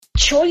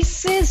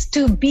choices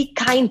to be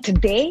kind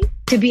today,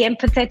 to be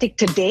empathetic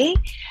today,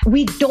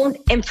 we don't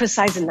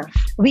emphasize enough.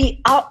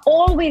 We are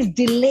always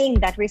delaying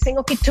that. We're saying,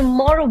 okay,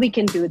 tomorrow we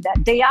can do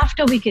that. Day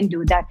after we can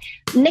do that.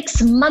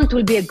 Next month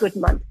will be a good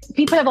month.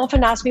 People have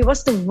often asked me,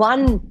 what's the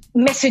one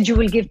message you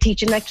will give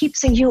teacher? And I keep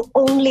saying, you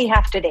only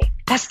have today.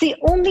 That's the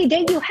only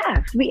day you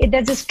have.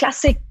 There's this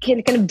classic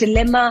kind of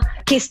dilemma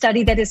case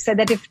study that is said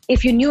that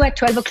if you knew at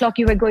 12 o'clock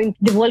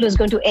the world was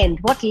going to end,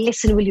 what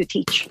lesson will you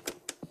teach?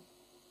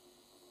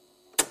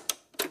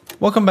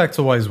 Welcome back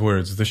to Wise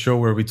Words, the show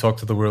where we talk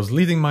to the world's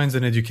leading minds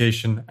in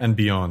education and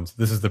beyond.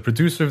 This is the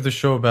producer of the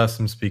show,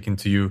 Bassem, speaking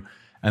to you.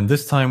 And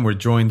this time we're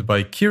joined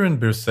by Kiran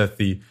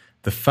Birsethi,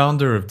 the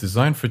founder of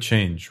Design for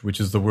Change, which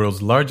is the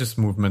world's largest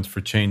movement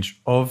for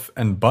change of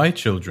and by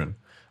children,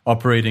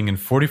 operating in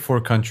 44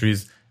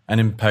 countries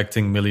and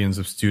impacting millions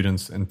of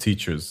students and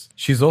teachers.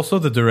 She's also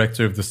the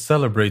director of the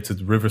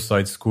celebrated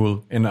Riverside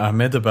School in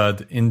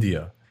Ahmedabad,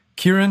 India.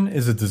 Kiran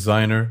is a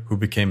designer who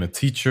became a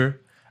teacher,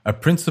 a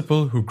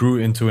principal who grew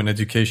into an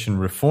education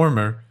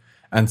reformer,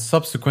 and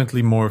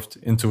subsequently morphed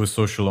into a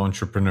social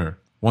entrepreneur.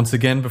 Once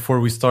again, before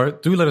we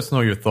start, do let us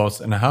know your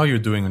thoughts and how you're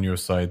doing on your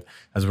side,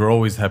 as we're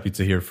always happy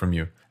to hear from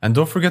you. And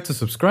don't forget to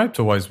subscribe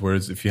to Wise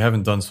Words if you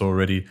haven't done so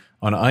already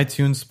on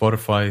iTunes,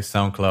 Spotify,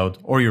 SoundCloud,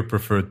 or your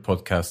preferred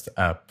podcast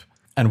app.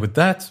 And with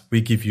that, we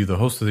give you the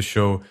host of the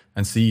show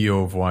and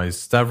CEO of Wise,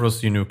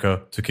 Stavros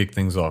Yanuka, to kick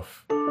things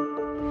off.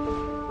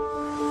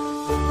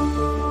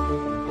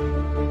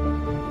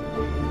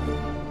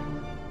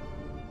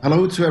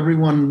 Hello to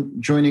everyone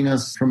joining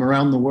us from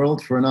around the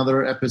world for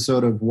another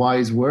episode of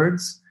Wise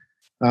Words.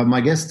 My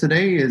guest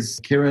today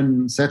is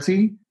Kiran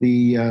Sethi,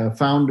 the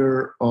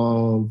founder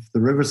of the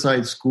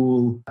Riverside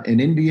School in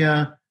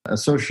India, a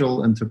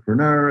social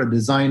entrepreneur, a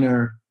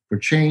designer for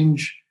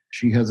change.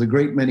 She has a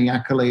great many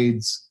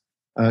accolades.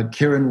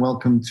 Kiran,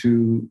 welcome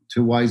to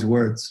Wise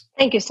Words.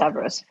 Thank you,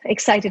 Stavros.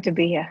 Excited to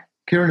be here.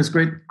 Kiran, it's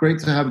great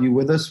to have you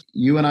with us.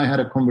 You and I had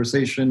a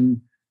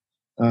conversation,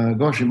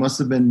 it must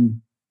have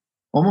been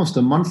almost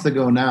a month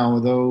ago now,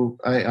 though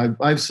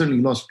I've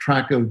certainly lost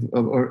track of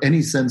or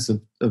any sense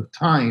of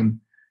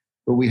time.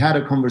 But we had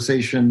a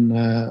conversation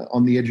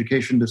on the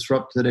Education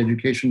Disrupted,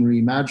 Education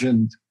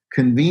Reimagined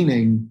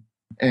convening,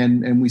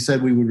 and we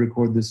said we would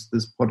record this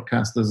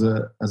podcast as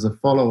a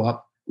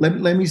follow-up.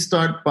 Let me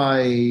start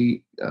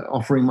by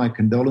offering my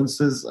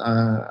condolences.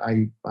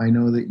 I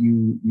know that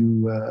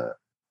you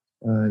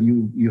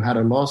had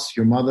a loss.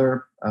 Your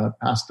mother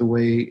passed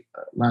away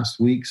last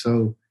week,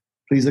 so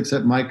please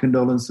accept my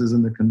condolences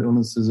and the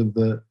condolences of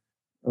the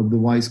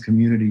Wise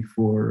community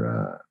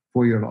for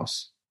your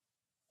loss.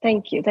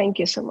 Thank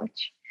you so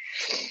much.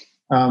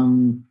 I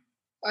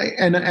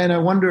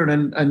wondered,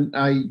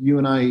 you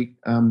and I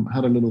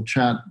had a little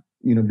chat,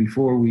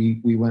 before we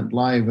went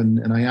live,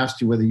 and I asked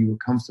you whether you were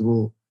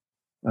comfortable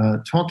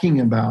talking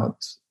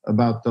about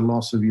the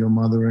loss of your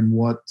mother and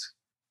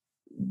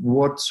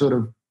what sort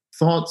of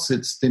thoughts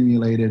it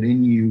stimulated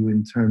in you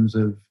in terms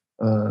of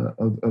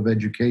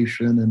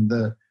education and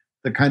the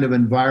kind of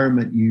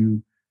environment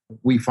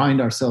we find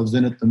ourselves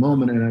in at the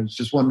moment. And I was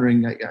just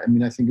wondering, I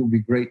think it would be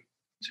great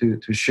to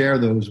share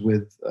those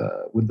with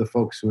the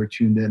folks who are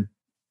tuned in.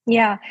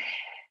 Yeah.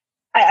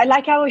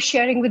 Like I was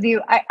sharing with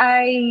you,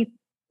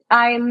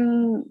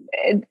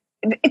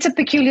 it's a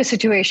peculiar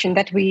situation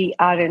that we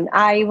are in.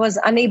 I was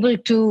unable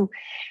to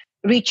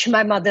reach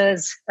my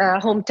mother's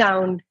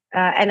hometown,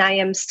 and I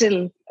am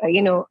still,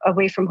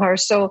 away from her.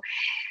 So,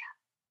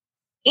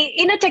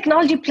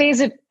 technology plays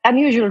an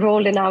unusual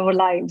role in our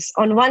lives.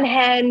 On one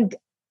hand,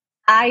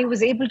 I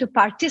was able to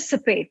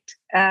participate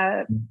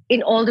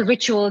in all the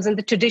rituals and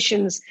the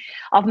traditions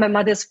of my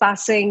mother's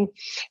passing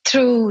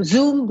through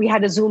Zoom. We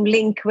had a Zoom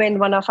link when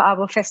one of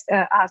our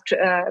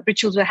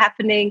rituals were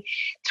happening.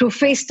 Through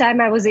FaceTime,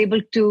 I was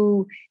able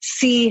to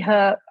see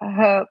her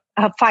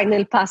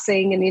final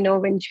passing,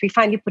 and when we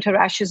finally put her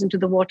ashes into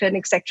the water and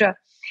etc.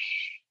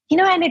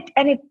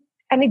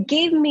 And it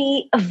gave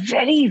me a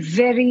very,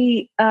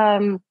 very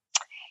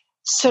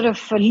sort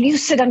of a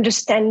lucid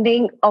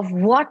understanding of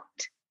what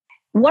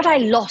I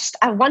lost.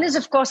 One is,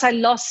 of course, I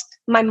lost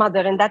my mother,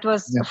 and that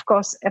was, of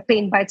course, a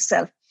pain by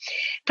itself.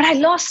 But I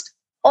lost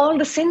all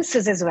the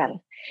senses as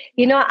well.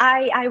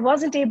 I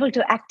wasn't able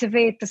to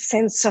activate the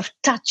sense of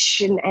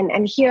touch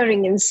and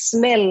hearing and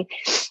smell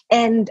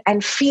and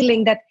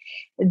feeling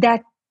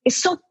that is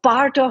so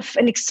part of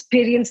an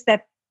experience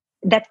that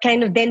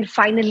kind of then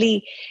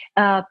finally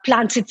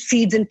plants its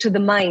seeds into the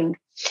mind.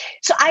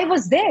 So I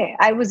was there.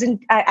 I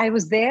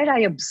was there. I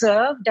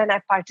observed and I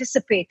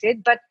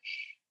participated, but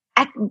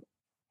I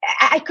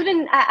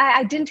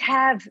didn't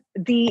have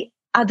the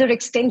other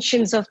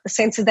extensions of the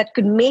senses that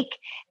could make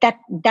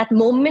that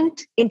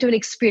moment into an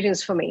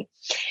experience for me.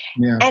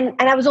 Yeah.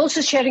 And I was also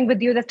sharing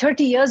with you that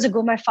 30 years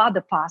ago, my father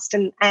passed,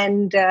 and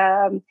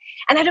I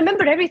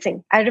remember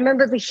everything. I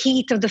remember the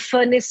heat of the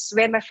furnace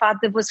where my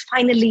father was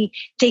finally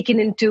taken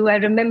into. I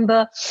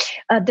remember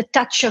the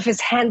touch of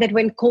his hand that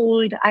went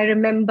cold. I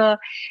remember,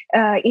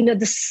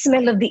 the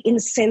smell of the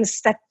incense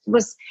that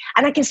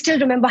and I can still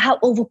remember how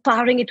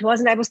overpowering it was.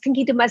 And I was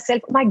thinking to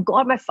myself, oh my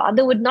God, my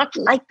father would not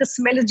like the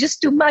smell. It's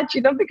just too much,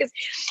 because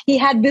he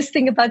had this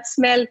thing about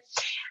smell.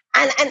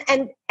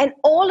 And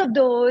all of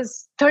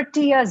those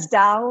 30 years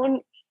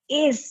down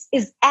is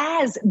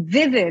as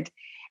vivid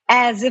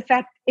as if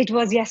it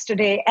was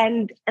yesterday.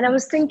 And I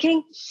was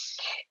thinking,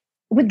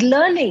 with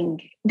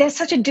learning, there's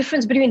such a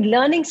difference between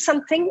learning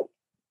something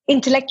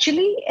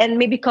intellectually and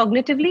maybe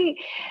cognitively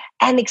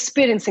and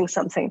experiencing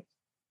something.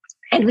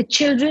 And with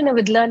children and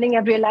with learning,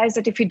 I've realized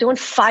that if you don't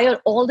fire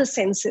all the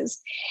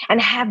senses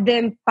and have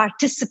them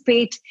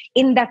participate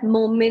in that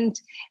moment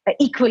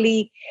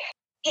equally,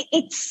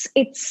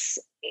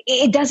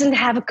 it doesn't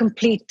have a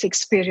complete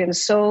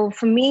experience. So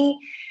for me,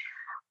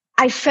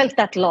 I felt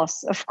that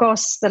loss, of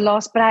course, the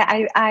loss. But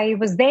I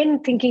was then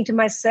thinking to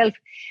myself,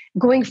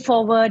 going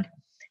forward,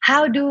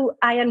 how do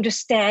I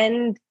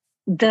understand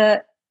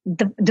the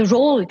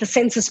role the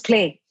senses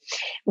play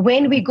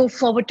when we go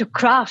forward to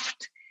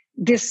craft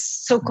this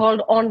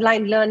so-called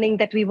online learning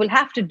that we will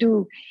have to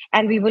do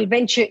and we will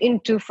venture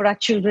into for our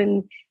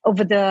children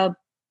over the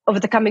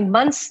coming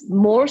months,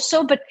 more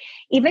so, but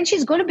eventually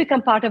it's going to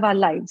become part of our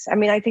lives. I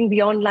mean, I think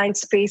the online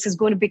space is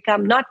going to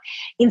become not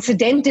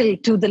incidental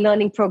to the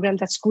learning program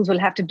that schools will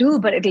have to do,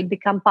 but it'll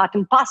become part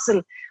and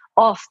parcel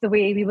of the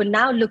way we will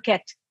now look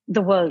at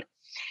the world.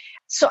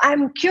 So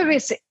I'm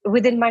curious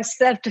within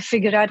myself to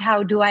figure out,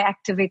 how do I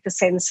activate the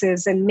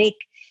senses and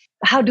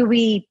how do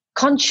we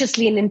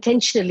consciously and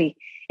intentionally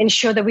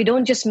ensure that we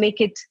don't just make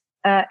it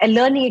a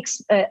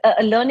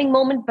learning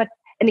moment, but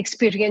an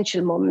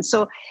experiential moment.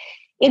 So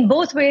in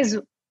both ways,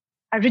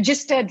 I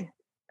registered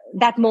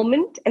that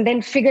moment and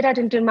then figured out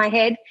into my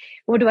head,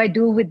 what do I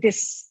do with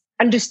this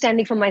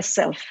understanding for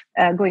myself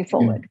going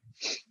forward?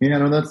 Yeah,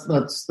 no,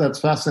 that's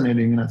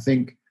fascinating. And I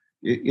think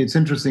it's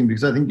interesting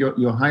because I think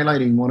you're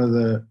highlighting one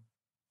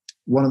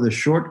of the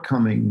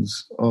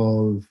shortcomings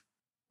of,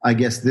 I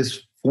guess,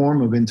 this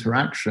form of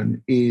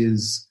interaction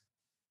is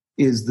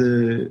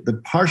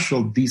the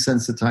partial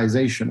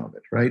desensitization of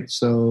it, right?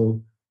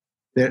 So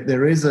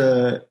there is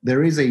a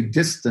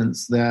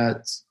distance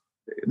that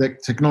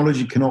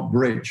technology cannot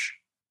bridge,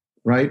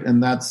 right?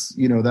 And that's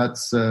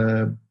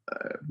I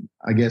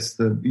guess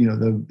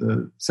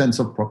the sense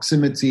of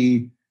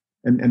proximity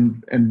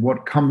and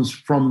what comes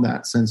from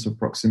that sense of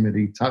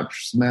proximity,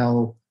 touch,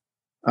 smell,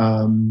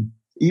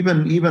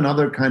 even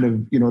other kind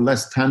of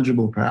less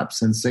tangible perhaps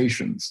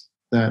sensations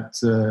that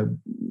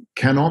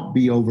cannot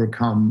be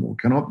overcome or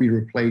cannot be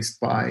replaced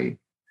by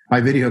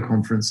video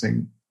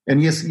conferencing.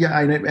 And yes,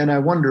 and I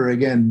wonder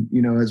again,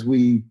 as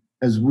we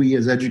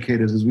as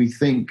educators, as we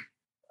think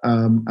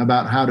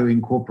about how to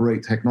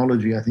incorporate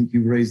technology, I think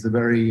you've raised the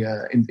very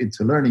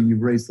into learning.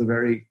 You've raised the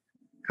very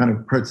kind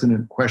of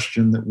pertinent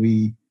question that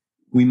we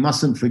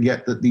mustn't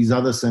forget that these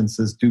other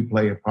senses do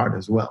play a part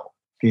as well.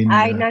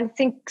 I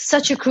think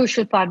such a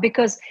crucial part,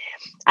 because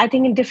I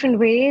think in different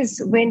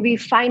ways, when we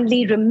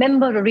finally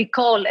remember or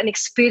recall an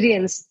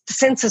experience, the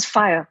senses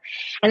fire.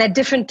 And at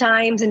different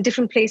times and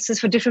different places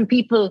for different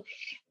people,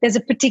 there's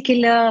a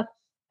particular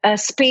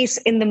space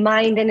in the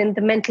mind and in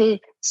the mental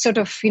sort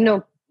of,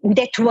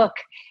 network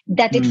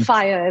that it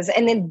fires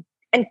and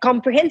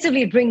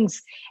comprehensively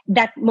brings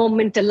that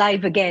moment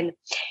alive again.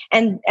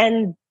 And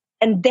then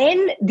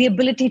the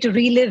ability to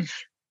relive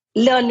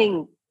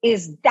learning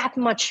is that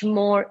much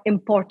more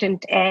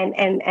important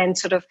and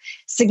sort of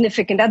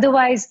significant.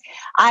 Otherwise,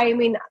 I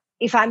mean,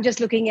 if I'm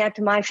just looking at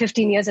my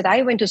 15 years that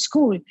I went to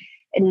school,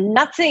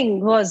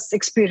 nothing was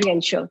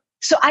experiential.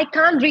 So I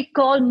can't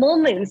recall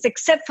moments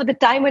except for the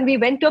time when we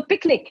went to a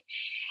picnic.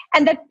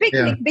 And that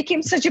picnic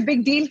became such a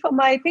big deal for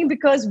my thing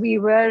because we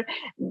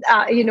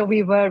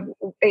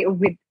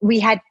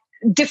had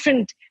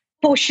different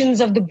portions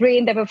of the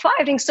brain that were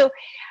firing. So,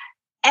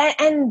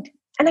 and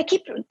I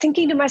keep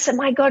thinking to myself,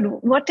 my God,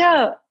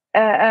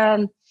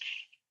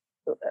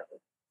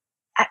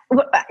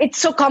 it's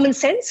so common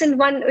sense in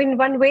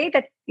one way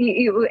that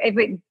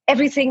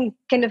everything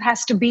kind of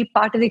has to be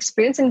part of the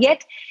experience. And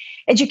yet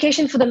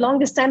education for the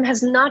longest time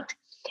has not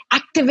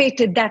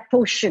activated that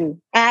portion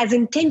as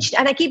intention.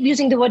 And I keep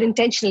using the word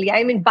intentionally.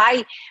 I mean,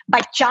 by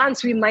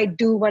chance, we might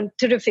do one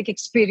terrific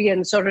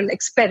experience or an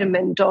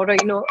experiment or a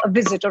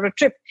visit or a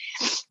trip,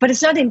 but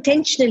it's not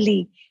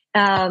intentionally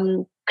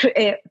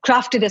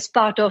crafted as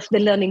part of the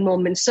learning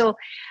moment. So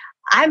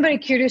I'm very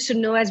curious to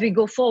know, as we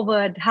go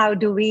forward, how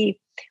do we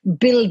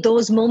build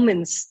those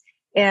moments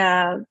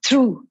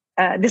through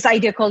this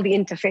idea called the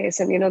interface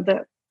and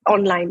the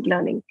online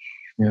learning.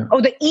 Yeah.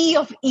 Or the E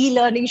of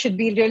e-learning should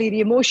be really the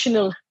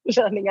emotional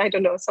learning. I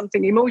don't know,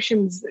 something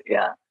emotions.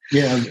 Yeah.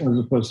 Yeah, as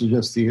opposed to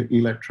just the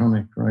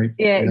electronic, right?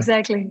 Yeah,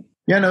 exactly.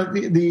 Yeah, no,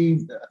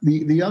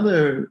 the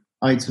other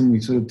item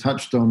we sort of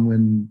touched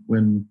on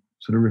when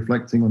sort of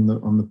reflecting on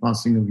the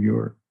passing of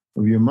your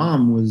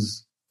mom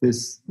was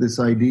this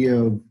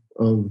idea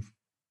of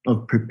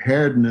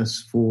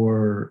preparedness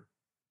for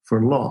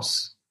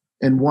loss.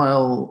 And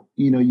while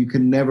you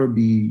can never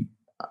be,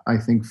 I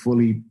think,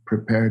 fully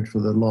prepared for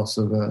the loss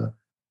of a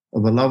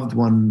loved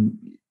one,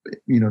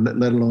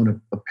 let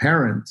alone a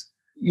parent,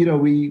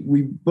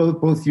 we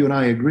both you and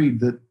I agreed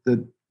that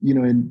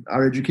in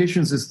our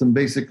education system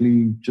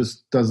basically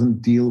just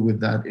doesn't deal with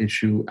that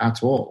issue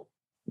at all,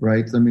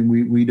 right? I mean,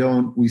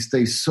 we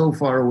stay so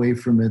far away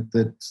from it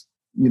that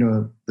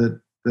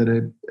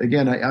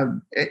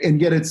and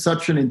yet it's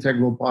such an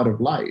integral part of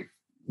life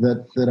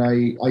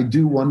that I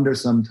do wonder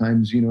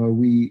sometimes, are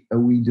we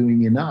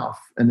doing enough?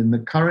 And in the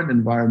current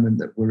environment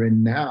that we're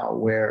in now,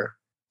 where,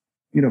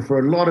 for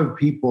a lot of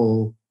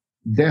people,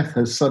 death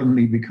has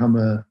suddenly become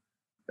a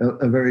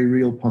very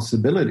real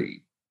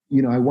possibility.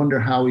 I wonder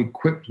how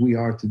equipped we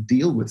are to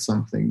deal with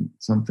something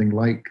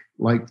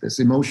like this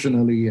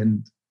emotionally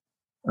and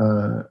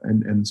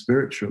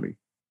spiritually.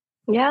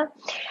 Yeah.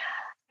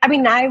 I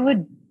mean, I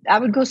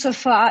would go so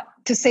far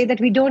to say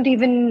that we don't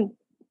even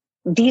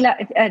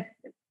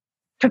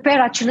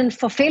prepare our children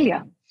for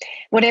failure,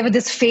 whatever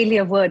this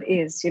failure word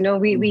is.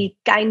 We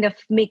kind of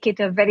make it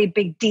a very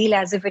big deal,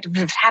 as if it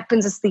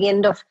happens as the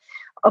end of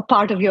a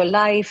part of your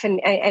life,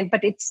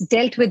 but it's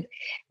dealt with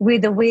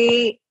a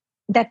way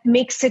that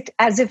makes it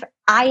as if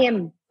I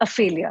am a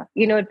failure.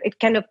 It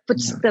kind of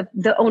puts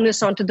the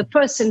onus onto the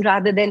person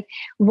rather than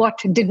what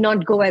did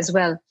not go as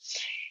well.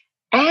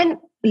 And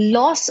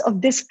loss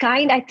of this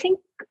kind, I think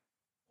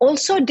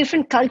also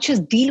different cultures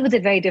deal with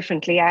it very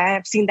differently. I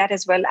have seen that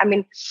as well. I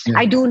mean,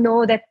 I do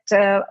know that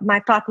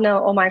my partner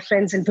or my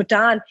friends in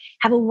Bhutan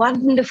have a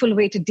wonderful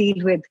way to deal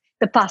with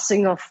the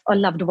passing of a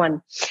loved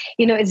one.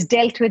 It's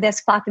dealt with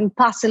as part and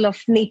parcel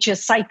of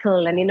nature's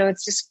cycle. And,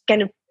 it's just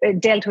kind of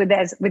dealt with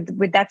as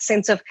with that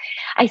sense of,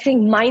 I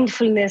think,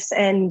 mindfulness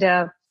and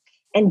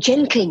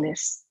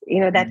gentleness,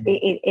 that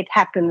it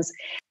happens.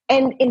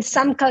 And in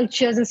some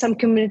cultures, in some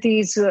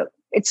communities,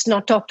 it's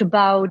not talked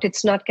about.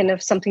 It's not kind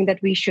of something that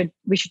we should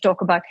talk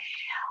about.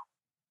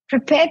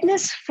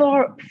 Preparedness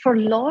for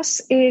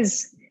loss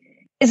is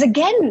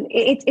again,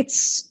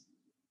 it's,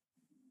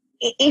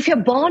 if you're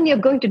born, you're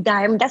going to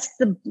die. I mean, that's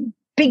the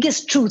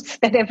biggest truth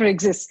that ever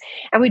exists,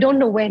 and we don't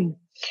know when.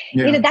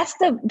 Yeah. That's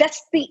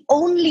the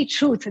only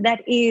truth that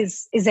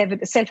is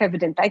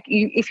self-evident. Like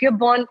if you're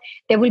born,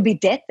 there will be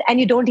death, and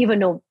you don't even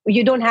know.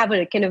 You don't have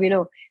a kind of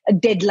a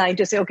deadline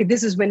to say, okay,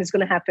 this is when it's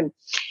going to happen.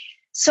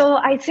 So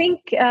I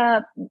think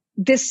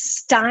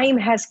this time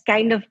has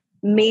kind of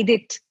made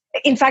it.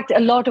 In fact, a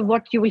lot of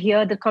what you will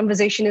hear, the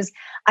conversation is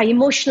our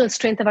emotional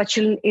strength of our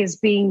children is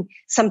being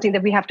something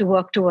that we have to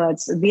work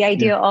towards. The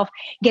idea of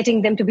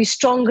getting them to be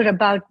stronger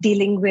about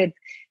dealing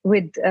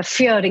with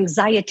fear,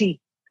 anxiety.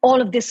 All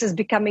of this is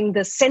becoming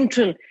the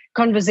central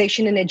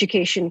conversation in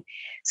education.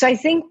 So I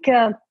think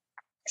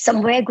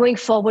somewhere going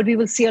forward, we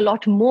will see a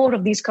lot more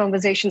of these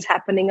conversations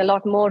happening, a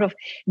lot more of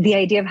the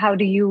idea of how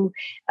do you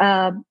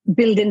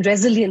build in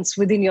resilience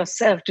within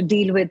yourself to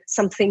deal with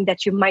something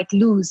that you might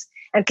lose.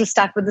 And to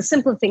start with a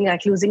simple thing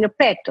like losing a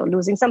pet or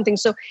losing something.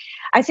 So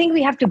I think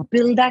we have to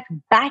build that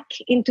back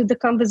into the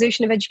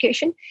conversation of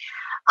education.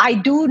 I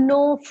do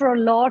know for a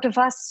lot of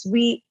us,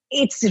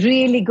 it's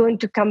really going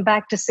to come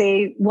back to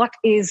say, what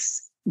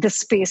is the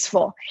space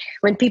for?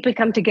 When people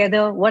come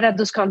together, what are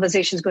those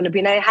conversations going to be?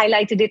 And I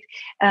highlighted it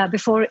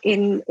before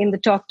in the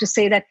talk to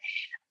say that,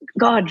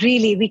 God,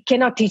 really, we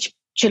cannot teach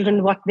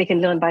children what they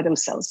can learn by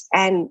themselves.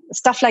 And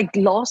stuff like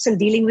loss and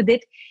dealing with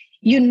it,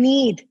 you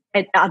need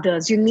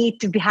others. You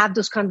need to have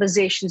those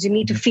conversations. You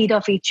need to feed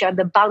off each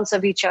other, bounce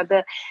off each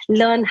other,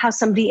 learn how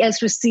somebody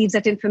else receives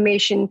that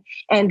information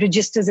and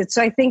registers it.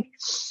 So I think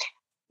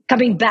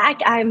coming back,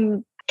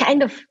 I'm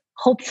kind of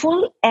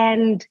hopeful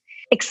and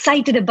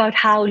excited about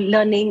how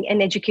learning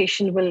and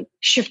education will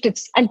shift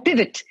and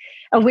pivot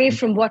away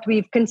from what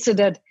we've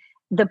considered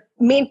the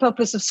main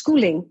purpose of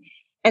schooling,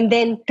 and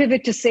then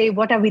pivot to say,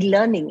 what are we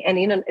learning? And,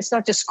 it's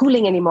not just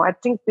schooling anymore. I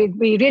think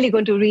we're really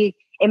going to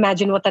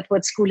reimagine what that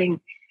word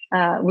schooling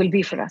will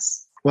be for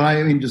us. Well,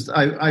 I mean,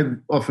 I've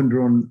often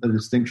drawn a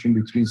distinction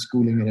between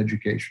schooling and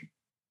education.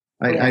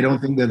 I don't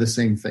think they're the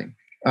same thing.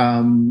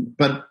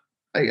 But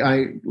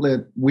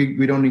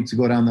we don't need to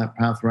go down that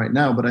path right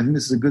now. But I think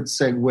this is a good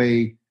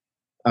segue.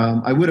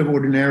 I would have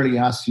ordinarily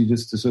asked you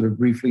just to sort of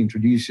briefly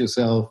introduce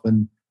yourself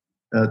and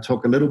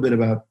talk a little bit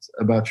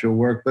about your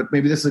work. But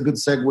maybe this is a good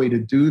segue to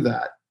do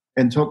that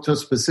and talk to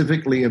us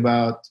specifically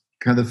about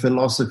kind of the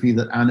philosophy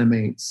that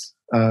animates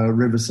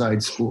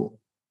Riverside School.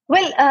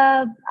 Well,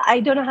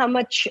 I don't know how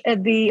much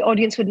the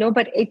audience would know,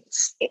 but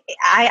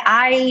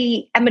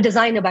I am a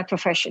designer by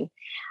profession.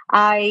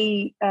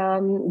 I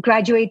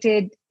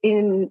graduated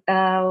with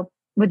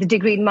a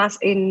degree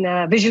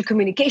in visual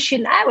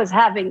communication. I was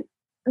having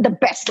the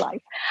best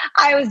life.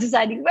 I was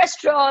designing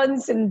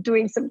restaurants and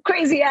doing some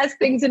crazy ass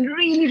things and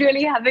really,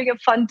 really having a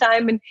fun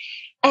time.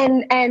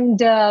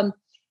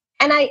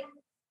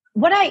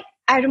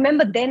 I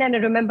remember then and I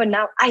remember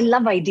now, I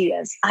love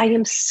ideas. I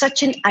am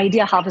such an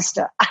idea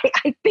harvester.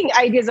 I think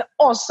ideas are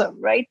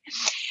awesome, right?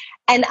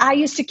 And I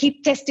used to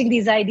keep testing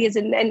these ideas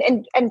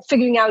and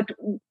figuring out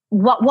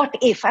what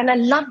if. And I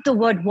love the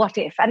word what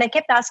if. And I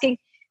kept asking,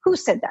 who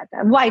said that?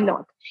 Why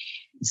not?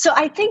 So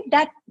I think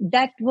that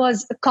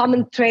was a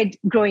common thread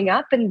growing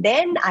up. And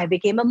then I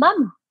became a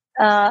mom.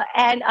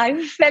 And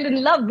I fell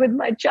in love with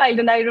my child.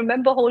 And I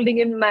remember holding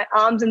him in my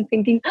arms and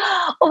thinking,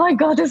 oh my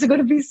God, this is going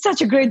to be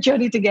such a great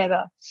journey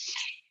together.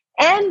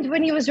 And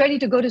when he was ready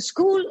to go to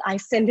school, I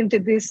sent him to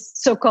this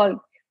so-called,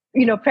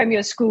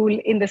 premier school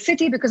in the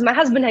city, because my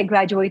husband had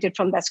graduated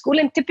from that school.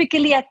 And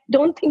typically, I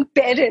don't think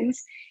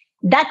parents,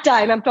 that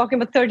time, I'm talking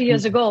about 30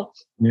 years ago,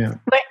 were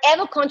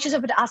ever conscious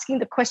of it, asking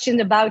the question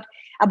about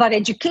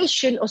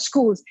education or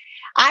schools.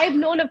 I've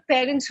known of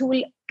parents who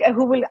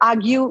will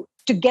argue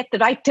to get the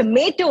right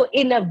tomato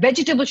in a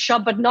vegetable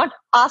shop, but not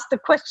ask the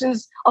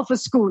questions of a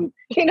school.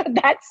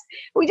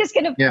 We just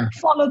kind of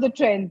follow the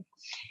trend.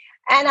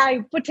 And I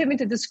put him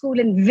into the school,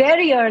 and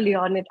very early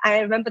on, I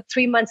remember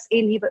 3 months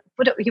in, he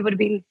would have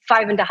been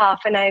 5.5.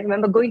 And I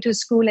remember going to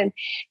school and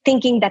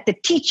thinking that the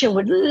teacher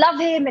would love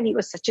him, and he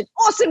was such an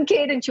awesome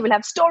kid, and she will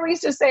have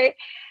stories to say.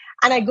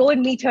 And I go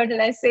and meet her,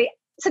 and I say,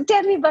 so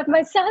tell me about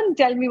my son.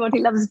 Tell me what he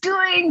loves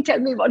doing. Tell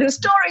me about his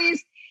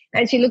stories.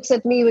 And she looks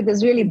at me with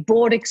this really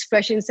bored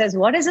expression, says,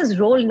 what is his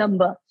roll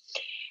number?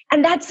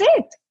 And that's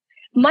it.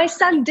 My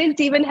son didn't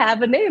even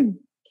have a name.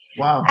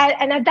 Wow.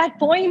 And at that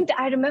point,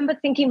 I remember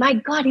thinking, my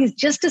God, he's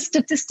just a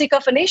statistic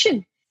of a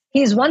nation.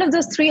 He's one of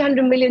those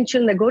 300 million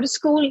children that go to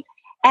school.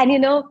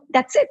 And,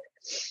 that's it.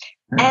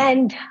 Yeah.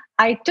 And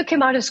I took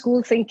him out of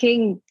school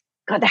thinking,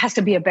 God, there has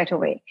to be a better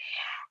way.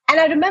 And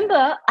I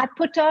remember I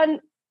put on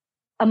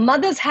a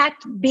mother's hat,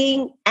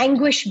 being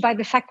anguished by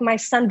the fact my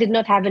son did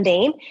not have a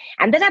name.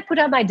 And then I put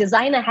on my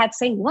designer hat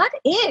saying, what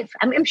if?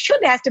 I'm sure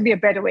there has to be a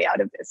better way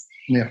out of this.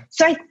 Yeah.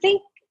 So I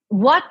think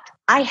what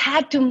I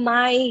had to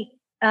my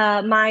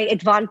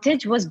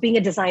advantage was being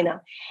a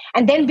designer,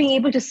 and then being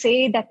able to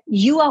say that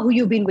you are who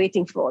you've been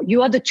waiting for.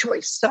 You are the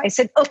choice. So I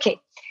said, okay,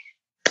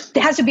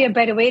 there has to be a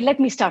better way. Let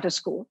me start a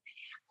school.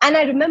 And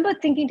I remember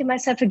thinking to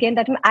myself again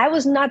that I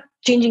was not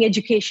changing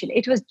education.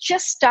 It was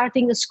just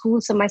starting a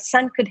school so my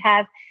son could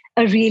have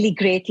a really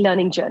great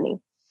learning journey.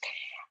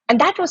 And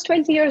that was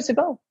 20 years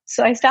ago.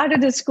 So I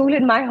started a school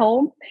in my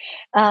home,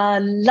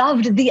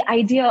 loved the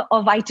idea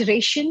of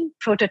iteration,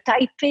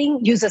 prototyping,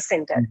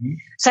 user-centered. Mm-hmm.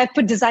 So I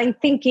put design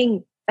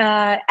thinking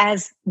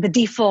as the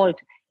default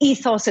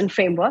ethos and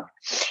framework,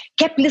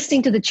 kept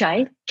listening to the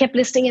child, kept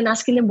listening and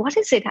asking them, what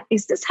is it?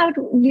 Is this how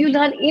you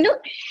learn?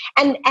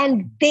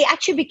 And they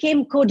actually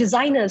became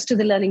co-designers to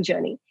the learning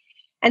journey.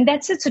 And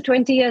that's it. So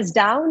 20 years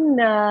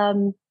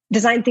down,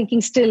 design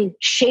thinking still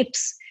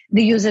shapes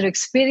the user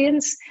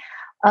experience.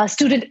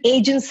 Student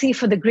agency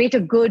for the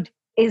greater good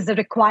is the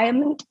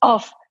requirement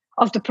of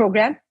the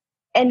program.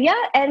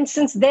 And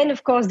since then,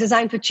 of course,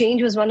 Design for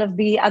Change was one of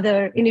the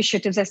other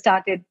initiatives I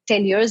started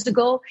 10 years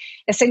ago,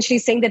 essentially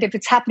saying that if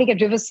it's happening at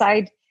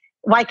Riverside,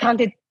 why can't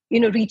it,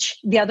 reach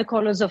the other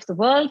corners of the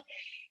world?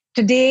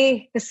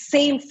 Today, the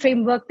same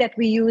framework that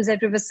we use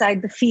at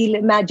Riverside, the Feel,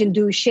 Imagine,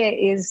 Do, Share,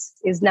 is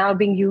now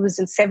being used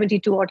in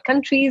 72 odd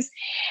countries,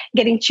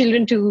 getting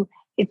children to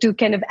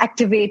kind of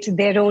activate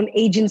their own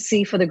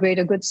agency for the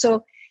greater good.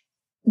 So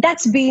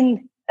that's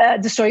been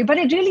the story. But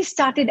it really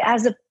started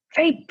as a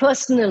very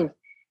personal,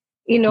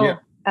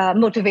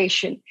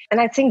 motivation.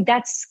 And I think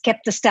that's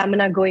kept the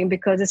stamina going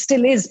because it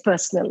still is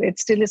personal. It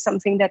still is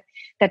something that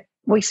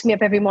wakes me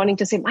up every morning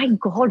to say, my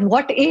God,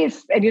 what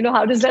if? And,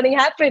 how does learning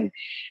happen?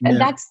 And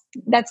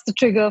that's the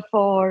trigger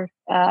for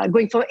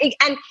going forward.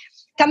 And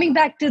coming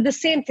back to the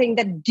same thing,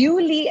 that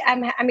duly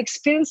I'm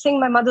experiencing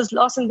my mother's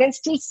loss and then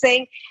still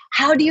saying,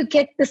 how do you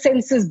get the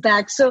senses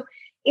back? So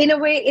in a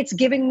way, it's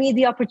giving me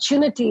the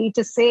opportunity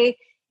to say,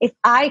 if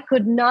I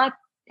could not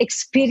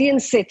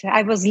experience it,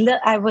 I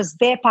was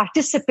there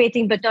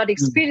participating but not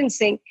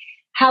experiencing,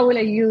 how will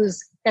I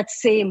use that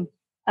same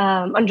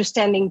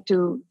understanding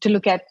to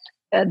look at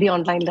the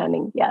online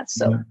learning?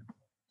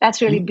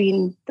 That's really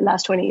been the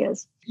last 20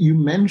 years. You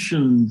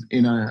mentioned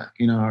in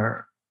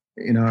our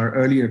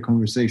earlier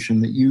conversation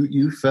that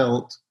you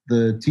felt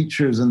the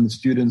teachers and the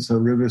students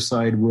of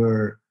Riverside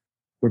were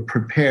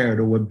prepared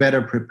or were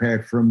better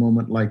prepared for a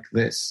moment like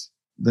this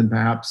than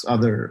perhaps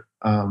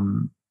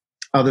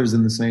others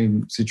in the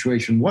same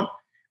situation.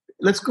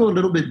 Let's go a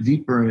little bit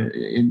deeper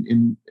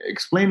in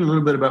explain a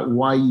little bit about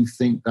why you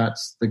think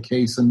that's the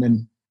case, and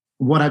then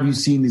what have you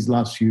seen these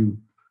last few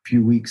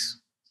weeks?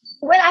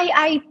 Well,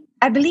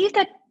 I believe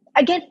that,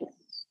 again,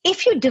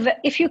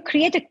 if you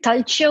create a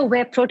culture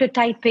where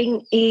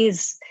prototyping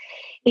is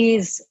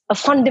a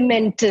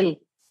fundamental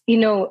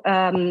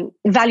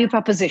value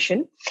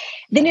proposition,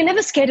 then you're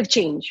never scared of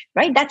change,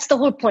 right? That's the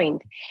whole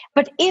point.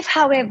 But if,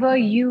 however,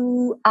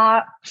 you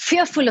are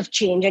fearful of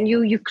change and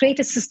you create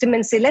a system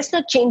and say, let's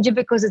not change it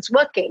because it's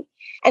working,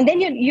 and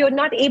then you're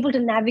not able to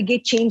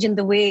navigate change in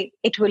the way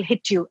it will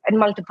hit you at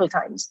multiple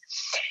times.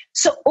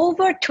 So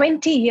over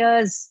 20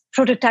 years,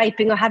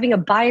 prototyping or having a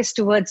bias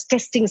towards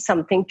testing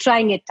something,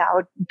 trying it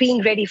out,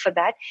 being ready for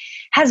that,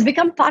 has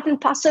become part and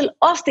parcel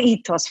of the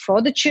ethos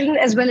for the children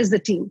as well as the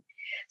team.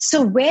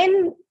 So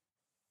when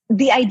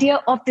the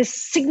idea of this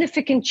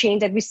significant change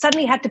that we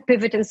suddenly had to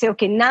pivot and say,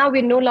 okay, now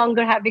we're no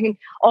longer having an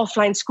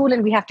offline school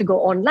and we have to go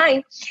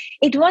online,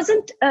 it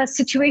wasn't a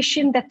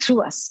situation that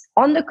threw us.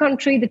 On the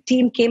contrary, the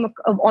team came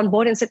on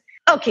board and said,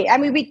 okay,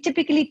 we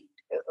typically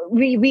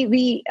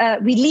we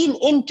lean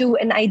into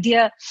an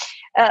idea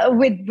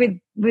with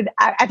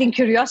I think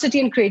curiosity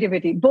and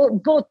creativity.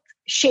 Both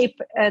shape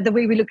the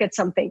way we look at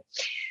something.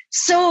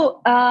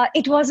 So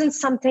it wasn't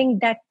something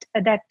that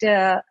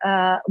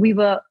we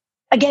were,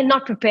 again,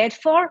 not prepared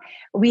for.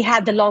 We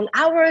had the long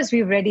hours.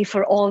 We were ready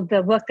for all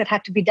the work that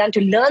had to be done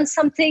to learn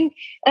something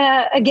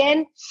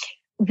again.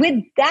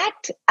 With that,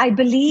 I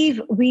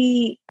believe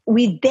we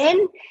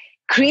then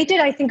created,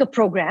 I think, a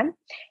program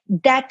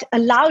that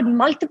allowed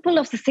multiple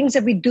of the things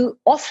that we do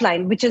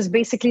offline, which is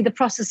basically the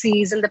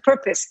processes and the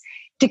purpose,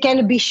 to kind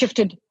of be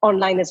shifted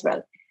online as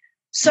well.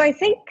 So I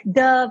think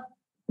the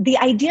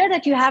idea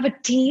that you have a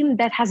team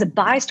that has a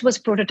bias towards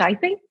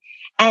prototyping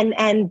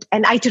and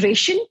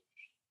iteration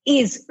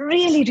is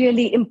really,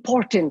 really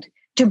important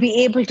to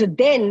be able to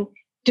then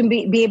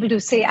be able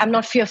to say, I'm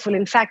not fearful.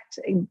 In fact,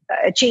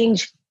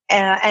 change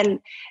and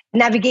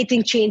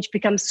navigating change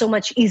becomes so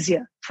much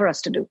easier for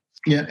us to do.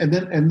 Yeah, and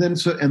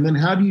then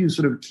how do you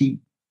sort of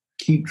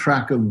keep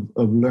track of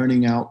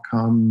learning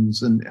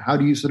outcomes, and how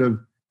do you sort of?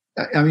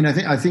 I mean,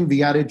 I think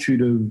the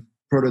attitude of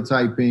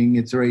prototyping,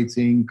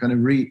 iterating, kind of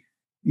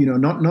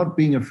not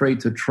being afraid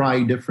to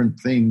try different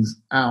things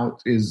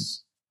out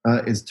is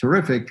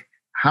terrific.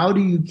 How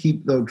do you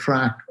keep though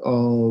track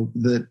of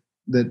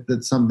that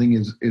something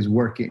is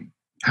working?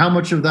 How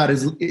much of it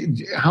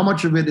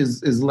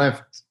is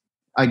left,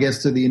 I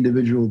guess, to the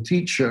individual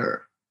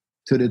teacher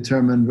to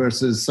determine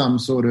versus some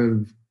sort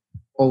of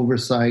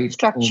oversight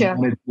structure, or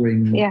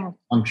monitoring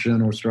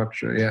function or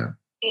structure? Yeah.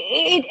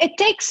 It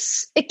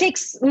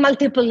takes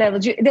multiple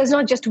levels. There's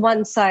not just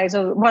one size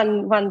or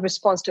one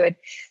response to it.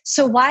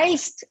 So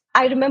whilst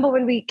I remember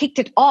when we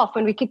kicked off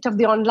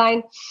the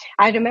online,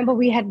 I remember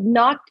we had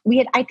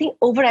I think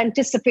over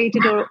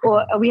anticipated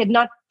or we had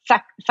not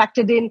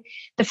factored in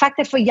the fact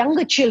that for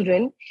younger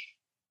children,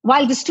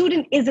 while the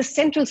student is the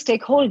central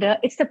stakeholder,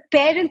 it's the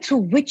parent through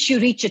which you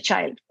reach a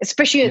child,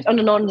 especially on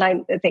an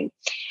online thing.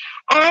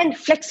 And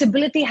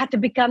flexibility had to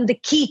become the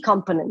key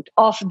component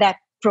of that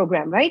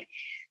program, right?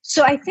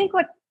 So I think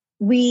what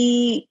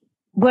we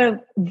were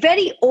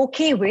very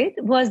okay with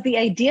was the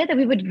idea that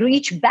we would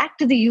reach back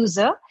to the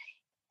user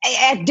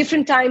at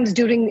different times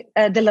during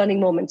the learning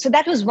moment. So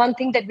that was one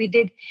thing that we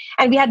did.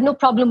 And we had no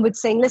problem with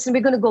saying, listen,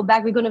 we're going to go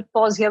back, we're going to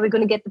pause here, we're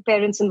going to get the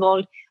parents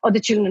involved or the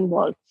children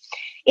involved.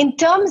 In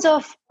terms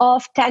of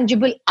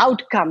tangible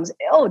outcomes,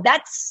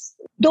 that's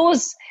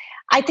those,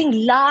 I think,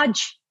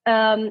 large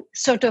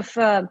sort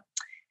of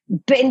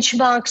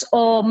benchmarks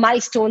or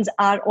milestones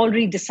are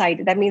already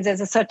decided. That means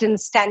there's a certain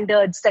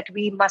standards that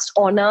we must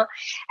honor.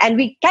 And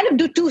we kind of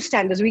do two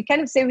standards. We kind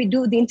of say we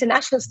do the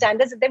international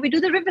standards and then we do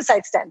the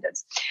Riverside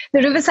standards.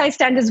 The Riverside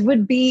standards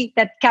would be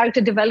that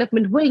character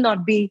development will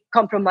not be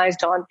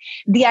compromised on.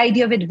 The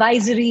idea of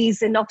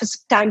advisories and office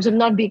times will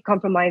not be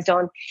compromised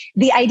on.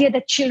 The idea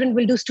that children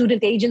will do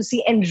student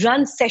agency and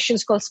run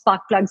sessions called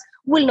spark plugs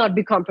will not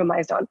be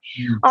compromised on.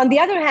 On the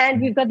other hand,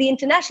 we've got the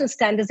international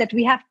standards that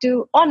we have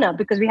to honor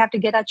because we have to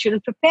get our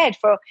children prepared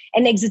for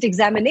an exit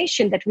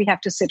examination that we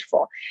have to sit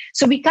for.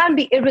 So we can't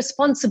be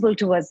irresponsible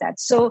towards that.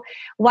 So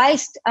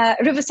whilst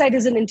Riverside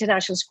is an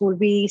international school,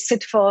 we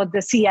sit for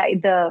the CI,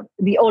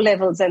 the O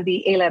levels and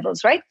the A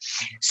levels, right?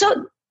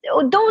 So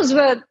those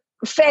were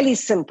fairly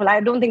simple.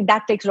 I don't think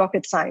that takes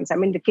rocket science. I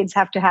mean, the kids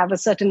have to have a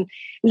certain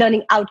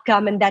learning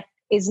outcome, and that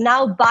is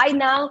by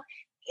now,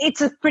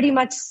 it's a pretty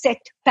much set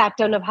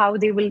pattern of how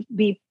they will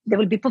be. There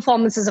will be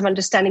performances of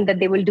understanding that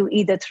they will do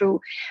either through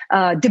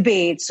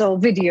debates or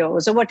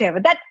videos or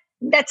whatever.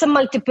 That's a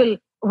multiple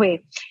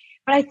way.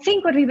 But I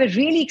think what we were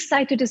really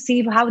excited to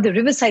see how the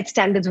Riverside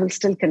standards will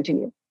still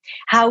continue.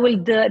 How will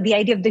the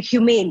idea of the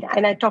humane,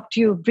 and I talked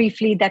to you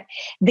briefly that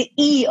the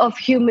E of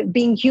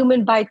being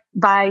human by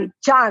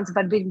chance,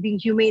 but being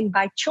humane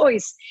by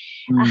choice.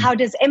 How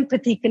does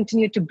empathy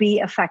continue to be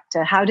a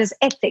factor? How does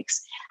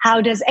ethics?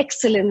 How does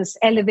excellence,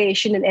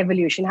 elevation, and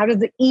evolution? How does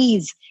the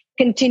E's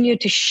continue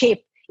to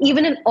shape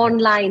even an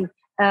online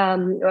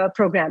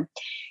program?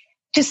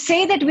 To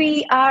say that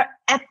we are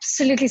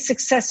absolutely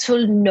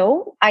successful,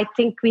 no. I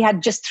think we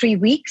had just 3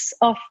 weeks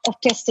of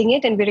testing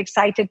it, and we're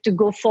excited to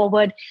go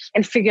forward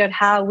and figure out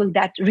how will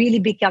that really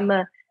become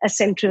a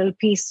central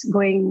piece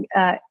going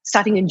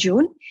starting in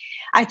June.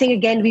 I think,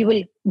 again, we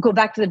will go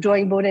back to the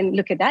drawing board and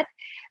look at that.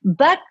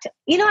 But,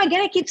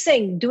 again, I keep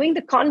saying doing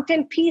the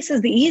content piece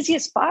is the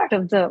easiest part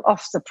of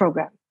the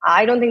program.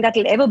 I don't think that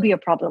will ever be a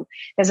problem.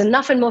 There's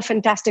enough and more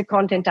fantastic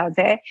content out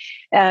there.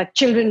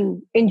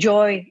 Children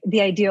enjoy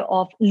the idea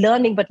of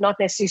learning, but not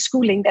necessarily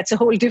schooling. That's a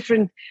whole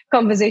different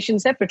conversation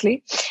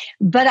separately.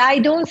 But I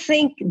don't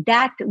think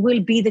that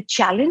will be the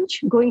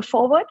challenge going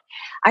forward.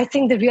 I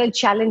think the real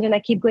challenge, and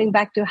I keep going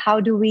back to how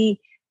do we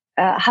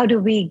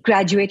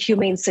graduate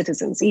humane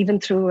citizens, even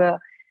through an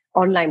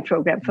online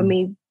program. For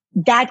me,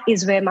 that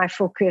is where my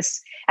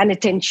focus and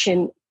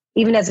attention,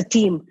 even as a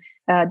team,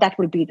 that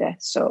will be there.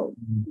 So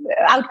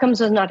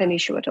outcomes are not an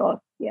issue at all.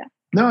 Yeah.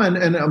 No,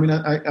 and I mean,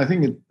 I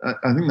think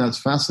that's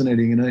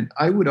fascinating, and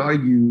I would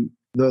argue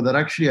though that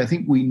actually I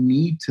think we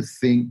need to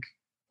think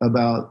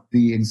about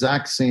the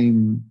exact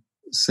same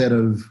set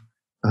of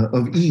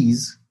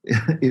E's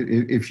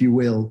if you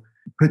will,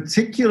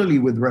 particularly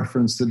with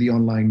reference to the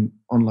online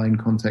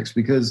context,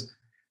 because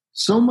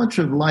so much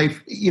of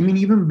life, I mean,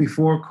 even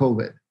before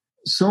COVID,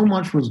 so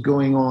much was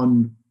going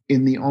on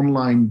in the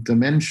online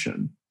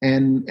dimension.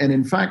 And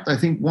in fact, I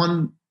think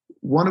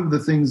one of the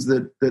things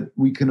that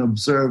we can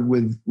observe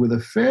with a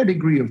fair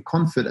degree of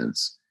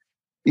confidence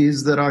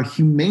is that our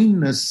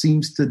humaneness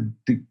seems to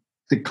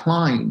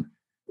decline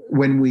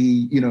when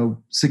we,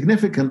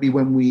 significantly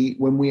when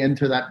we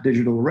enter that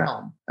digital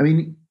realm. I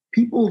mean,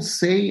 people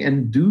say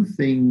and do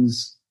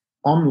things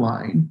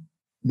online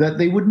that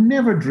they would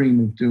never dream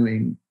of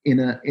doing in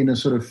a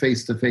sort of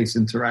face-to-face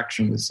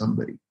interaction with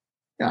somebody.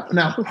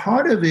 Now,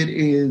 part of it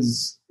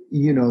is,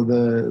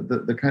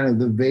 the kind of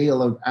the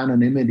veil of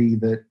anonymity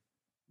that,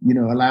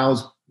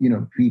 allows,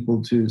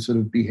 people to sort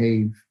of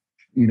behave,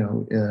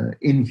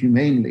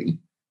 inhumanely.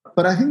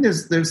 But I think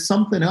there's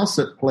something else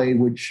at play,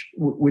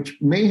 which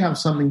may have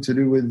something to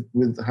do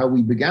with how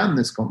we began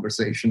this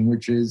conversation,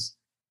 which is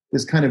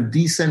this kind of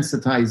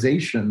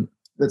desensitization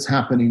that's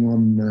happening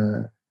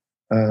on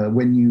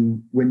when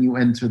you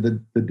enter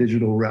the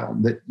digital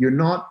realm. That you're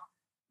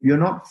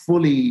not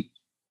fully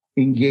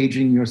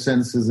engaging your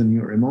senses and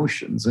your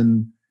emotions.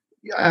 And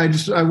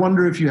I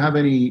wonder if you have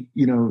any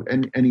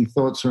any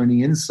thoughts or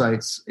any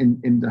insights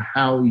into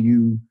how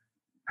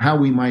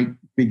we might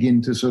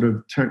begin to sort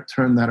of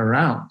turn that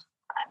around.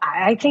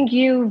 I think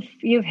you've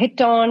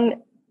hit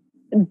on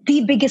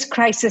the biggest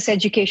crisis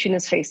education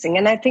is facing.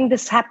 And I think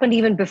this happened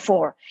even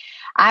before.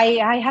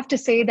 I have to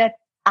say that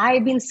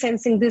I've been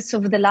sensing this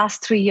over the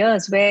last 3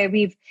 years, where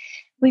we've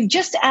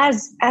just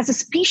as a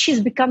species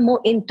become more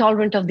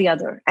intolerant of the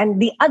other.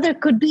 And the other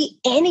could be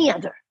any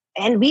other.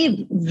 And we're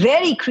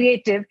very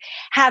creative,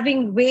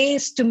 having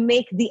ways to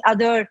make the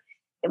other,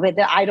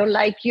 whether I don't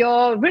like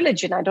your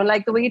religion, I don't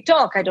like the way you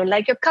talk, I don't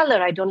like your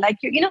color, I don't like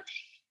you,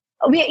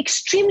 we are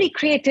extremely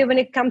creative when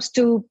it comes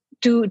to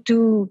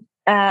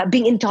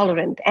being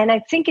intolerant. And I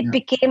think it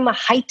became a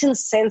heightened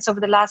sense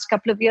over the last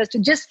couple of years to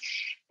just,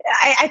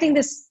 I think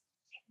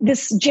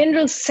this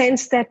general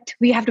sense that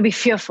we have to be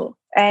fearful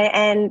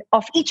and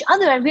of each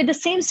other, and we're the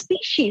same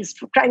species,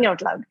 for crying out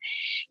loud.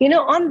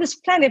 On this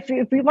planet,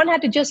 if we one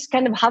had to just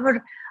kind of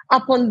hover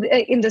up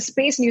in the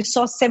space and you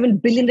saw 7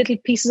 billion little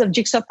pieces of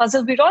jigsaw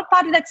puzzles, we're all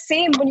part of that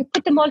same. When you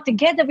put them all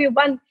together, we're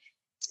one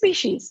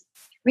species.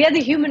 We are the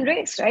human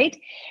race, right?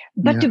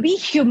 But to be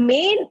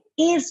humane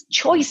is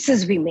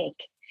choices we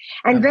make.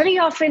 And very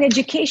often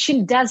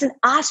education doesn't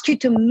ask you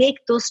to make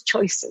those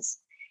choices.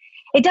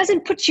 It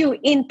doesn't put you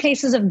in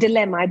places of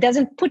dilemma. It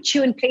doesn't put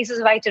you in places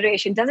of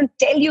iteration. It doesn't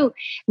tell you,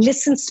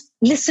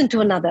 listen to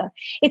another.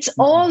 It's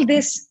all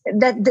this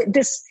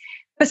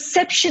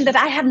perception that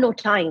I have no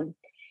time.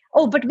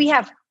 Oh, but we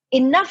have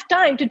enough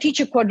time to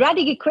teach a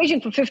quadratic equation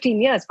for 15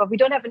 years, but we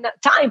don't have enough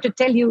time to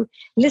tell you,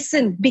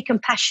 listen, be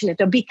compassionate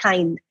or be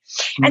kind.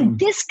 And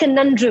this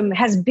conundrum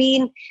has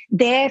been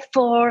there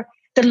for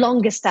the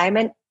longest time.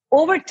 And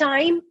over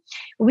time,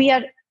 we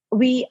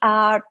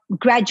are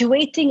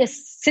graduating a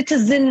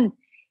citizen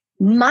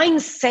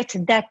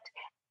mindset that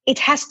it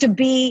has to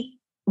be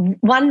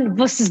one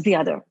versus the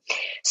other.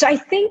 So I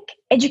think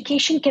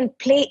education can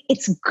play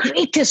its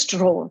greatest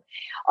role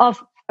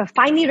of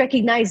finally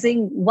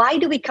recognizing why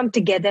do we come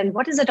together and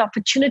what is that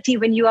opportunity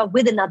when you are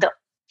with another.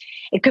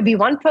 It could be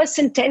one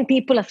person, 10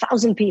 people,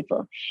 1,000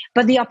 people,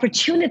 but the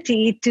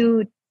opportunity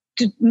to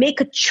make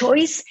a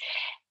choice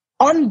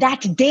on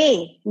that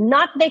day,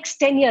 not next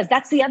 10 years.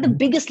 That's the other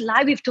biggest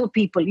lie we've told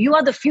people. You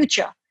are the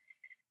future.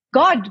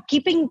 God,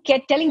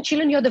 telling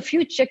children you're the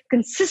future,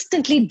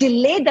 consistently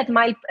delayed that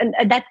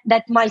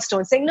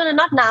milestone, saying, no,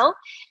 not now.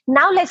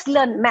 Now let's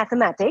learn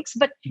mathematics,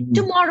 but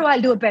tomorrow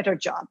I'll do a better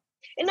job.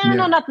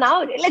 No, not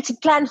now. Let's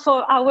plan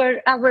for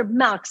our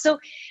marks. So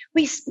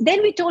we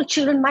told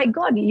children, my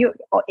God,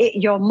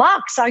 your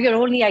marks are your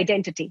only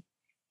identity.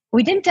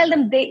 We didn't tell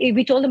them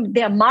we told them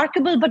they are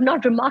markable, but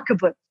not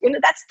remarkable.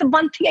 That's the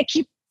one thing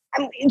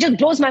it just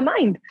blows my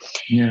mind.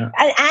 Yeah.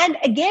 And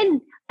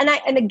again,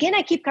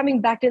 I keep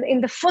coming back to in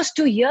the first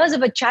 2 years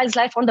of a child's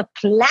life on the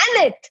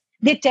planet,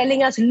 they're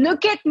telling us,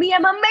 look at me,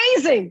 I'm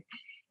amazing.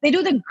 They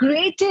do the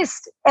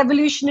greatest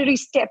evolutionary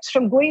steps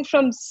from going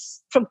from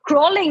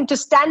crawling to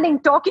standing,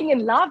 talking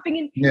and laughing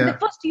in the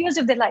first 2 years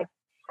of their life.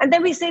 And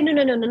then we say, no,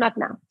 not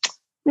now.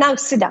 Now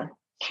sit down.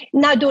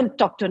 Now don't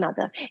talk to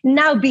another.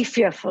 Now be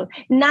fearful.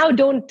 Now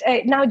don't,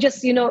 now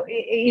just,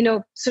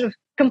 sort of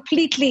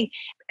completely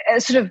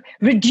sort of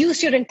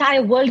reduce your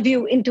entire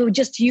worldview into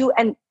just you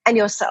and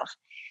yourself.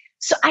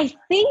 So I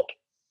think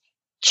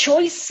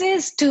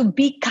choices to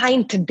be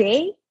kind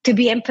today, to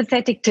be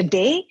empathetic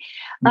today,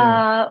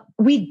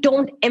 we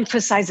don't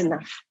emphasize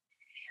enough.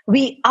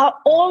 We are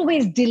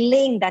always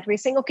delaying that. We're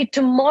saying, okay,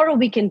 tomorrow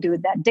we can do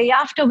that. Day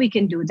after we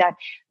can do that.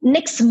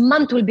 Next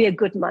month will be a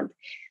good month.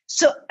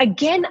 So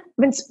again,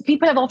 when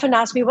people have often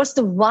asked me, what's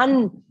the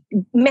one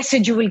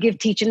message you will give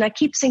teachers? And I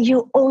keep saying,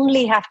 you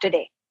only have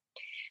today.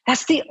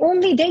 That's the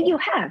only day you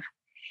have.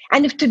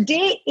 And if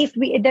today,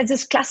 there's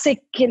this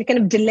classic kind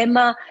of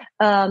dilemma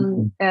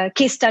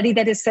case study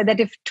that is said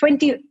that if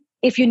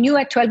if you knew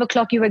at 12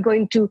 o'clock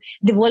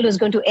the world was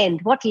going to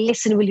end, what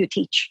lesson will you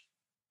teach?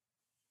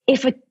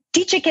 If a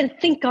teacher can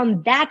think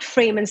on that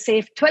frame and say,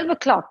 if 12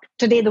 o'clock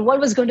today, the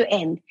world was going to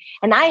end,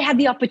 and I had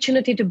the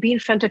opportunity to be in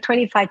front of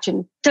 25,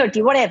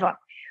 30, whatever,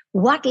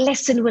 what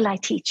lesson will I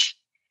teach?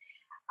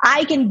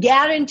 I can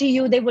guarantee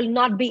you they will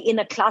not be in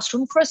a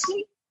classroom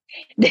firstly.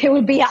 They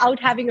will be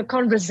out having a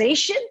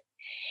conversation.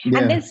 Yeah.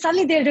 And then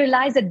suddenly they'll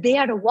realize that they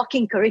are a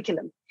walking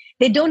curriculum.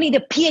 They don't need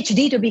a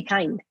PhD to be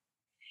kind.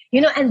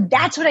 And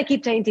that's what I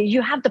keep telling you.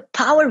 You have the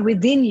power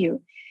within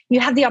you. You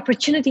have the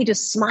opportunity to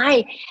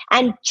smile.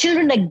 And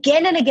children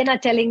again and again are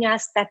telling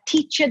us that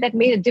teacher that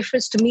made a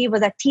difference to me was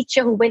that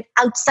teacher who went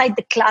outside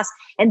the class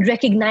and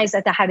recognized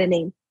that I had a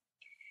name.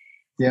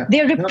 Yeah.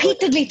 They're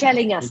repeatedly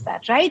telling us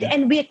that, right?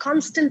 And we are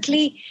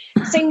constantly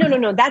saying,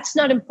 no, that's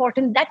not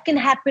important. That can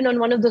happen on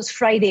one of those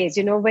Fridays,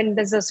 when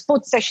there's a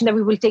sports session that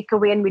we will take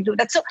away and we do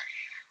that. So,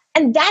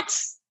 and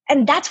that's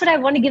what I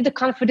want to give the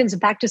confidence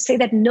back to say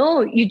that,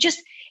 no,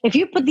 if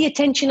you put the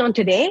attention on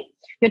today,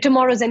 your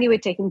tomorrow is anyway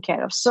taken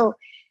care of. So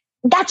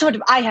that's what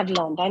I have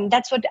learned. And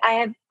that's what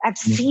I've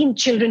seen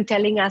children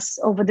telling us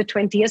over the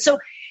 20 years. So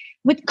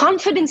with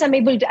confidence, I'm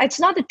able to, it's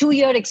not a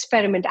 2-year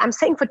experiment. I'm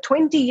saying for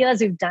 20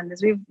 years, we've done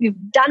this.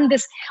 We've done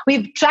this.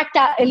 We've tracked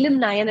our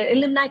alumni and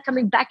alumni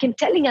coming back and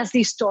telling us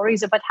these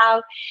stories about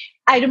how,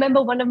 I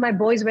remember one of my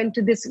boys went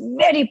to this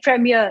very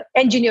premier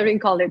engineering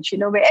college,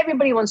 where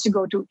everybody wants to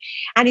go to.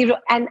 And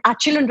our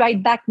children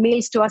write back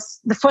mails to us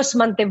the first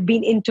month they've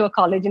been into a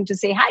college and to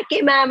say, hi,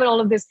 K-Ma'am, and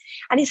all of this.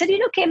 And he said,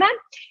 K-Ma'am,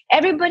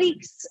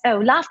 everybody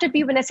laughed at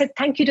me when I said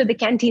thank you to the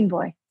canteen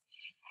boy.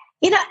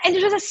 And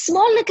it was a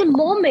small little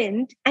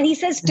moment. And he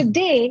says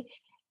today,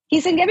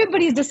 he's saying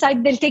everybody's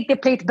decided they'll take their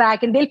plate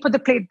back and they'll put the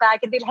plate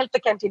back and they'll help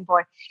the canteen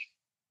boy.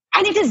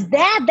 And it is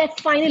that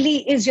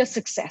finally is your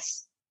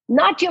success.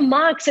 Not your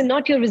marks and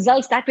not your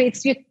results that way.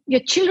 It's your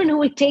children who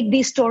will take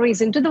these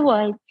stories into the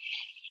world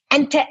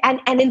and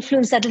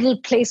influence that little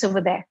place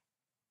over there.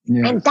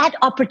 Yes. And that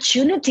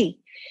opportunity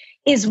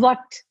is what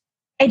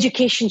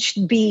education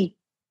should be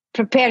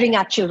preparing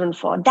our children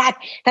for. That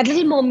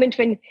little moment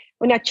when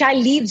a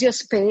child leaves your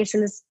space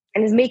and is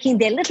making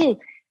their little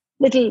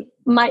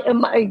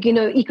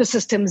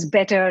ecosystems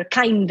better,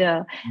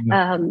 kinder,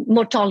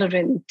 more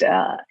tolerant.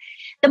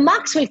 The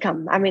marks will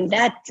come. I mean,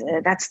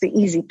 that's the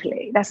easy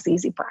play. That's the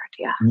easy part.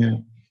 Yeah. Yeah.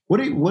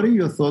 What are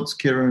your thoughts,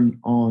 Kiran,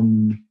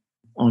 on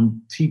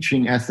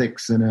teaching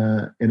ethics in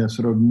a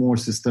sort of more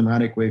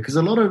systematic way? Because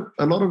a lot of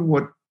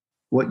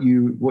what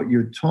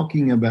you're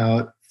talking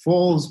about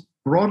falls,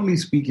 broadly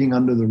speaking,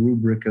 under the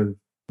rubric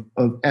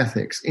of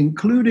ethics,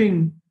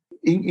 including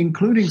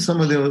some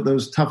of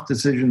those tough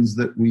decisions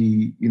that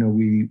we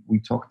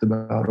talked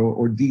about,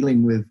 or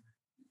dealing with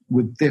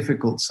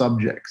difficult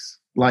subjects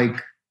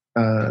like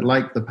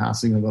the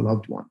passing of a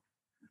loved one.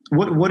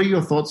 What are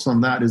your thoughts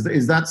on that?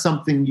 Is that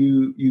something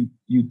you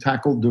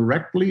tackle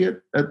directly at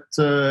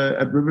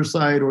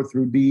Riverside or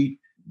through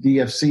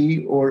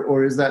DFC,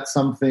 or is that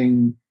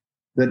something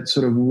that's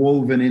sort of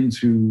woven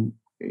into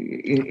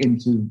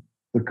the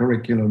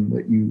curriculum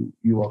that you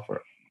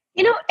offer?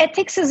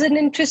 Ethics is an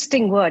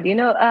interesting word,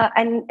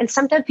 and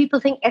sometimes people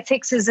think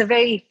ethics is a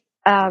very,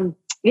 I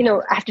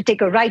have to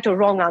take a right or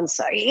wrong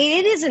answer.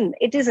 It isn't.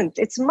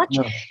 It's much,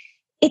 no.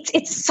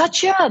 It's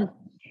such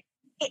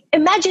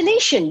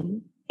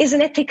imagination is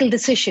an ethical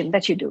decision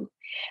that you do.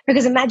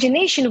 Because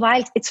imagination,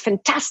 while it's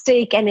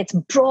fantastic and it's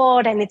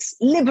broad and it's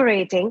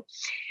liberating,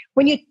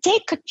 when you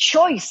take a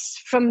choice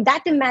from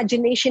that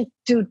imagination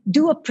to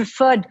do a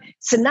preferred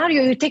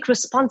scenario, you take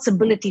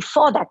responsibility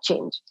for that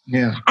change.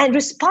 Yeah. And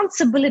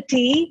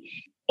responsibility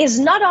is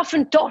not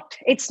often taught.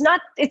 It's an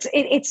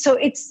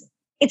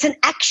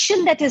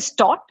action that is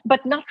taught,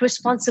 but not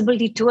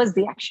responsibility towards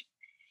the action.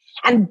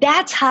 And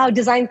that's how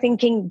design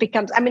thinking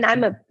becomes. I mean,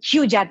 I'm a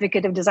huge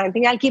advocate of design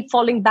thinking. I'll keep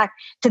falling back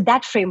to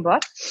that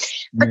framework.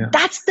 But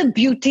that's the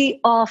beauty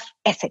of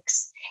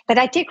ethics, that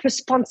I take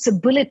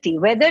responsibility,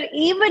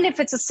 even if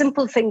it's a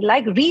simple thing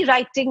like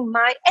rewriting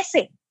my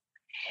essay.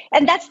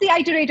 And that's the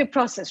iterative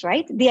process,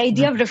 right? The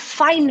idea of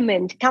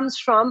refinement comes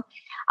from,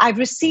 I've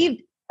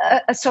received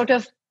a sort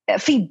of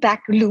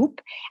feedback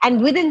loop.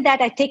 And within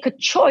that, I take a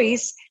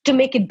choice to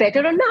make it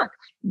better or not.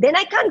 Then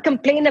I can't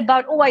complain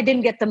about, I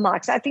didn't get the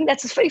marks. I think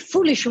that's a very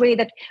foolish way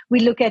that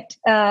we look at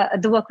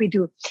the work we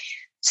do.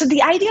 So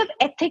the idea of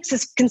ethics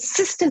is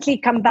consistently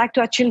come back to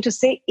our children to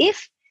say,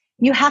 if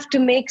you have to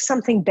make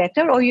something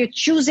better, or you're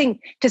choosing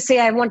to say,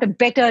 I want a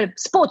better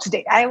sports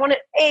day.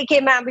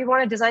 Okay, ma'am, we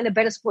want to design a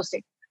better sports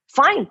day.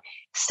 Fine.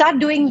 Start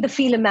doing the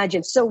feel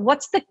imagine. So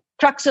what's the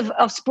crux of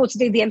sports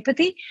day, the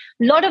empathy?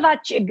 A lot of our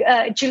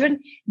children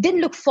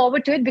didn't look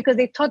forward to it because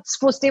they thought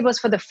sports day was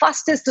for the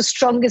fastest, the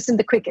strongest, and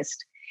the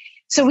quickest.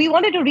 So we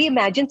wanted to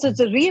reimagine. So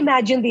to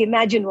reimagine, the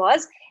imagine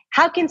was,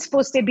 how can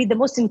sports day be the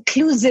most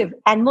inclusive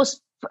and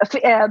most,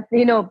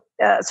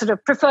 sort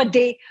of preferred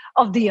day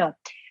of the year?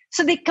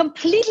 So they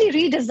completely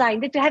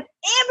redesigned it to have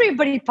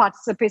everybody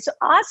participate. So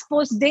our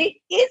sports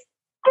day is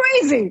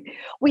crazy.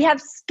 We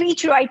have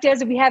speech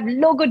writers, we have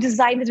logo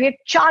designers, we have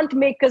chant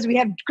makers, we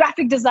have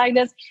graphic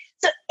designers.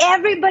 So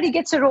everybody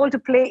gets a role to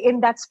play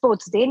in that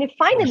sports day. And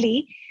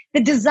finally,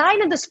 the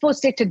design of the sports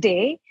day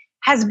today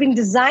has been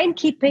designed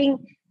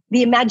keeping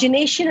the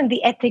imagination and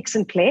the ethics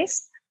in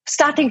place,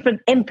 starting from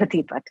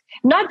empathy, but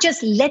not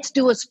just let's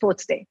do a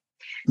sports day.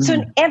 So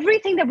in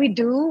everything that we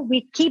do,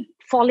 we keep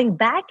falling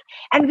back,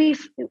 and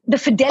the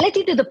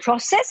fidelity to the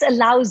process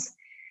allows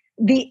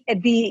the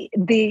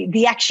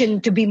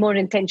action to be more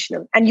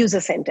intentional and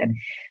user-centered.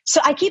 So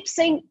I keep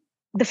saying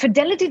the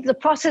fidelity to the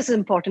process is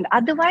important.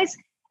 Otherwise,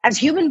 as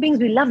human beings,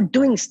 we love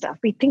doing stuff.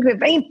 We think we're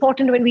very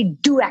important when we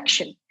do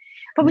action,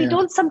 but we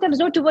don't sometimes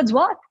know towards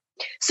what.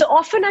 So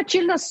often our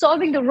children are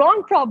solving the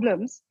wrong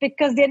problems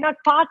because they've not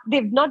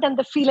done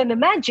the feel and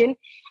imagine.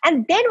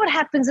 And then what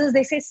happens is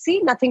they say,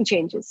 see, nothing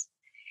changes.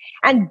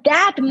 And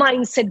that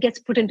mindset gets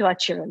put into our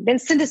children. Then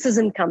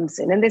cynicism comes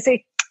in and they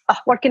say, oh,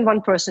 what can one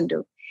person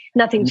do?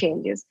 Nothing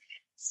changes.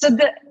 So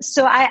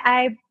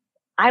I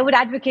would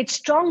advocate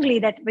strongly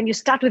that when you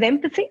start with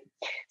empathy,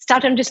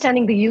 start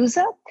understanding the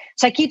user.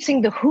 So I keep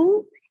saying the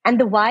who and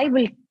the why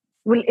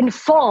will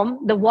inform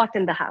the what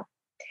and the how.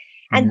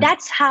 And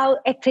that's how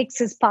ethics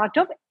is part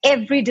of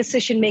every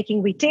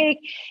decision-making we take.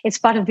 It's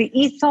part of the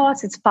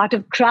ethos. It's part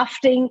of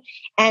crafting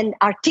and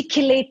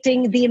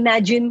articulating the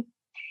imagine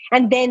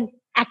and then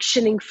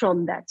actioning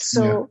from that.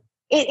 So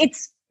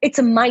it's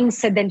a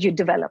mindset that you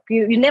develop.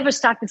 You never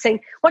start with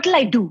saying, what will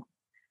I do?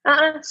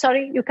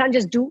 Sorry, you can't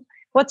just do.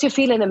 What's your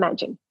feel and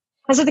imagine?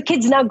 And so the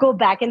kids now go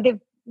back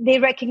and they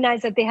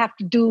recognize that they have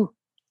to do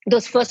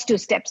those first two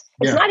steps.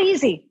 It's not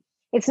easy.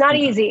 It's not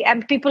easy.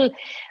 And people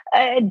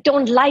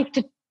don't like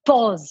to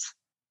pause.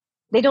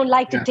 They don't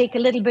like to take a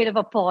little bit of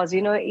a pause.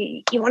 You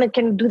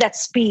can do that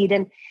speed.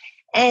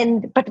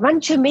 But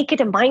once you make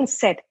it a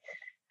mindset,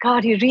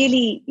 God, you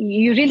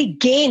really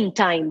gain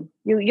time.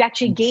 You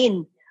actually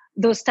gain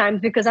those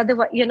times, because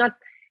otherwise you're not,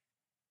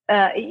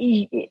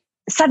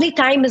 suddenly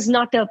time is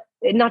not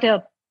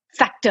a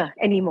factor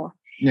anymore.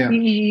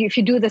 If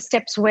you do the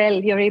steps well,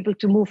 you're able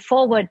to move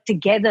forward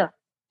together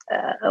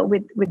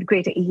with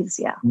greater ease.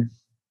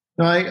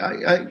 No,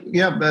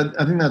 but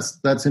I think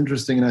that's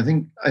interesting,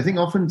 and I think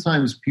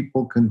oftentimes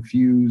people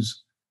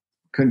confuse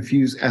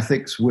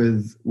ethics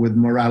with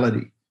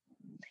morality.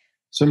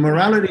 So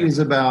morality is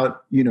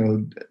about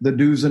the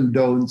do's and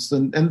don'ts,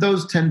 and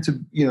those tend to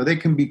they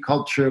can be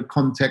culture,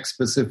 context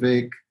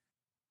specific,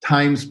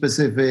 time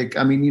specific.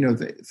 I mean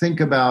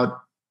think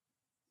about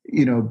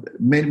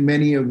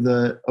many of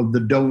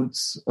the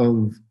don'ts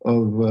of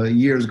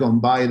years gone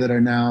by that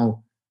are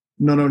now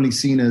not only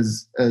seen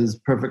as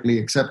perfectly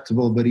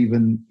acceptable, but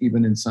even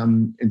in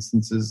some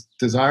instances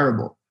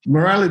desirable.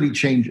 Morality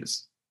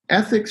changes.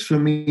 Ethics for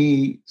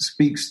me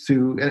speaks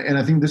to, and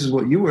I think this is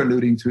what you were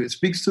alluding to, it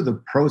speaks to the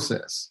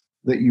process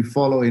that you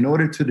follow in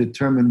order to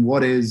determine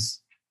what is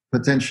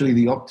potentially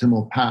the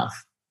optimal path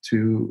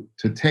to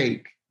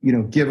take,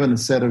 given a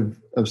set of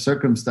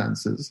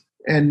circumstances.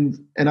 And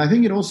I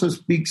think it also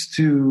speaks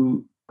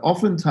to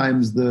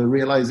oftentimes the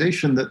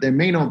realization that there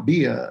may not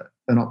be an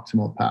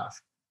optimal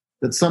path.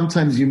 That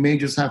sometimes you may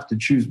just have to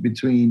choose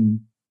between,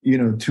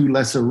 two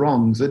lesser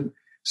wrongs. And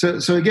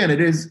so again,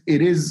 it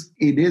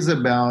is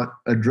about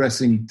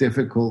addressing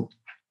difficult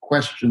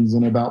questions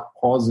and about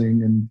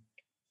pausing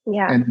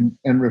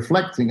and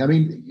reflecting. I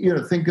mean,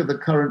 think of the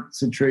current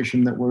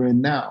situation that we're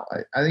in now.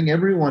 I think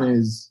everyone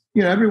is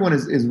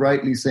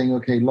rightly saying,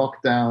 okay,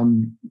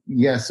 lockdown,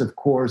 yes, of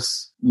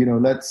course,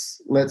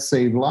 let's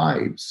save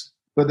lives.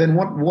 But then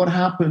what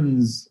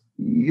happens?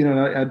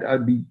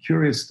 I'd be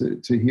curious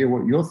to hear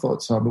what your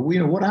thoughts are. But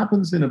what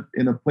happens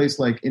in a place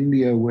like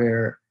India,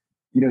 where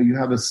you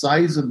have a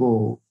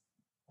sizable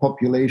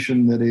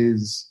population that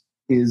is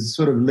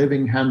sort of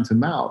living hand to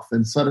mouth,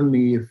 and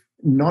suddenly, if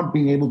not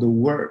being able to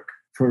work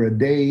for a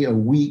day, a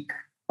week,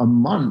 a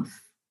month,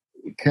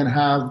 it can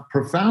have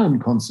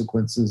profound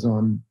consequences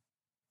on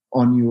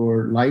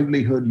your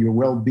livelihood, your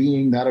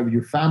well-being, that of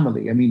your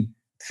family. I mean,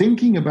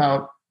 thinking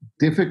about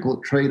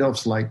difficult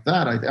trade-offs like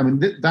that, I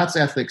mean, that's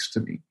ethics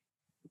to me.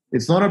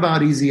 It's not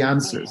about easy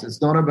answers.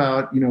 It's not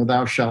about,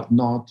 thou shalt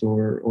not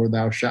or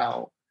thou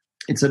shalt.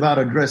 It's about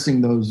addressing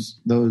those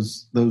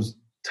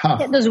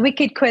tough, those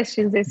wicked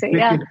questions, they say.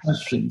 Wicked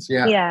questions,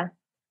 yeah.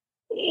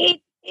 It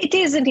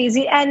isn't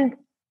easy. And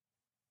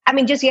I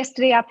mean, just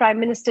yesterday, our Prime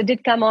Minister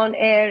did come on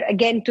air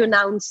again to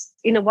announce,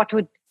 what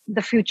would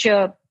the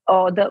future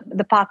or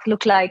the path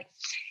look like.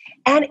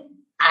 And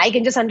I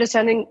can just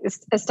understand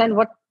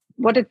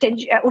what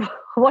attention,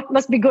 what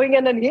must be going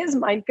on in his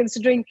mind,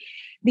 considering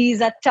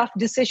these are tough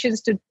decisions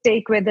to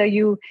take, whether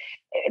you,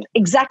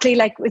 exactly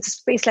like with a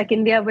space like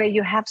India, where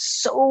you have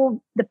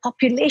the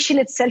population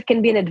itself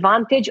can be an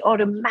advantage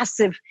or a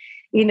massive,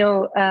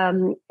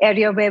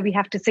 area where we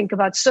have to think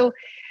about. So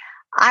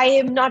I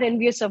am not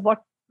envious of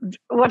what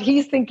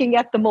he's thinking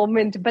at the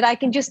moment, but I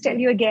can just tell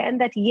you again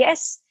that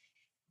yes,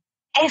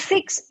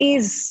 ethics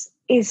is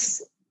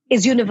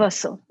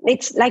universal.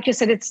 It's like you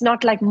said, it's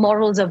not like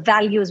morals or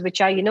values, which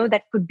are,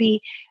 that could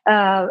be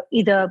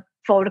either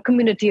for a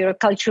community or a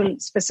cultural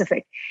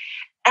specific.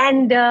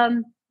 And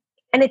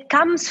it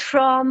comes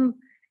from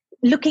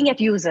looking at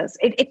users.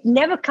 It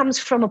never comes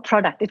from a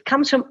product. It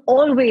comes from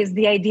always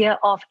the idea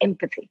of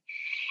empathy.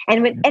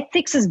 And when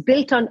ethics is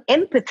built on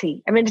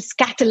empathy, I mean, it's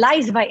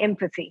catalyzed by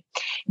empathy,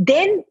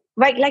 then,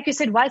 right, like you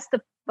said, whilst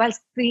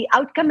the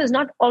outcome is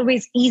not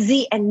always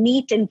easy and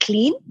neat and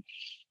clean,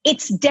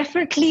 it's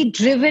definitely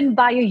driven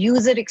by a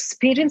user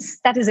experience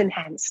that is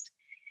enhanced,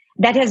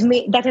 that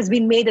has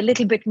been made a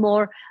little bit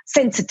more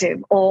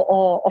sensitive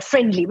or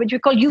friendly, which we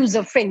call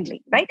user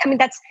friendly, right? I mean,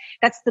 that's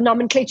the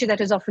nomenclature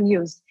that is often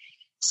used.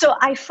 So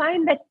I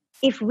find that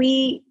if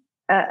we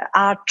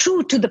are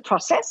true to the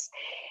process,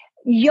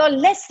 you're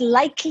less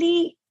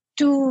likely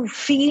to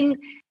feel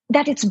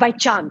that it's by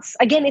chance.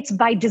 Again, it's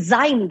by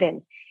design.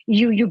 Then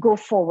you go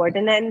forward,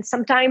 and then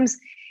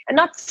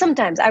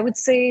I would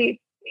say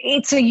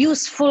it's a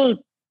useful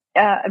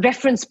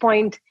reference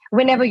point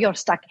whenever you're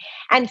stuck.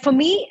 And for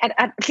me,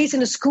 at least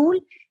in a school,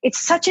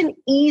 it's such an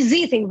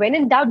easy thing. When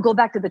in doubt, go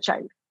back to the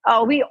child.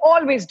 We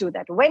always do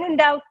that. When in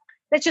doubt,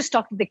 let's just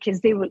talk to the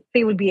kids. They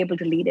will be able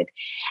to lead it.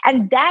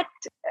 And that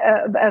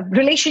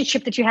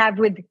relationship that you have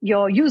with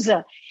your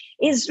user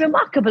is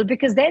remarkable,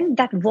 because then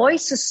that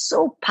voice is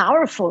so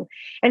powerful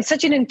and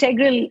such an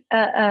integral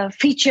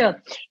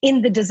feature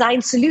in the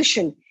design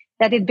solution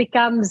that it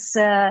becomes,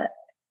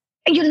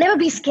 you'll never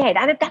be scared.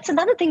 And that's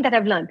another thing that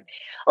I've learned.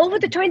 Over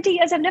the 20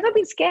 years, I've never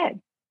been scared.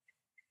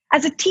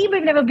 As a team,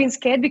 we've never been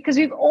scared, because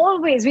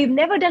we've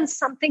never done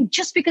something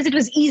just because it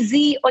was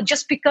easy, or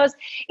just because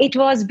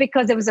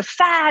there was a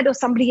fad or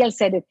somebody else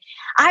said it.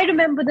 I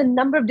remember the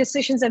number of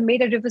decisions I've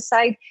made at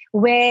Riverside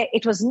where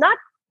it was not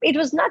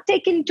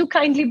taken too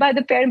kindly by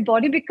the parent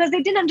body, because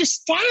they didn't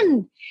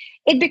understand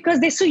it,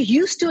 because they're so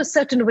used to a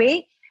certain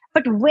way.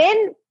 But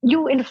when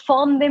you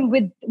inform them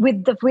with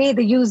the way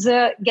the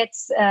user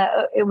gets,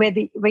 where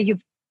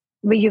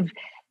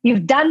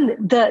you've done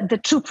the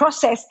true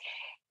process,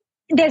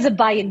 there's a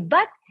buy-in.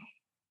 But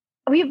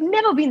we've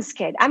never been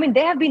scared. I mean,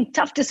 there have been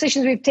tough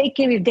decisions we've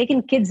taken. We've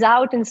taken kids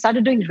out and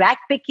started doing rack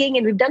picking,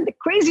 and we've done the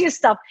craziest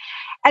stuff.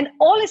 And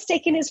all it's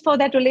taken is for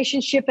that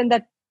relationship and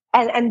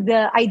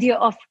the idea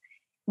of,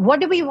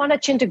 what do we want our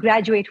children to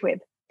graduate with?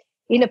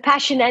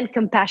 Passion and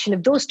compassion.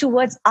 If those two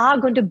words are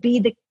going to be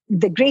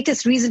the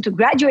greatest reason to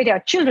graduate our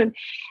children,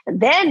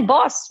 then,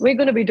 boss, we're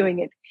going to be doing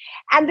it.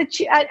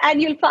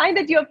 And you'll find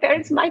that your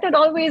parents might not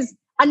always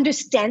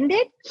understand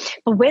it,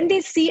 but when they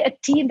see a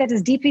team that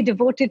is deeply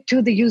devoted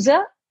to the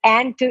user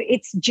and to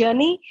its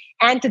journey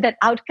and to that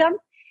outcome,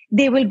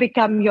 they will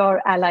become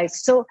your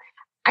allies. So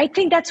I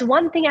think that's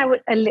one thing I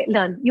would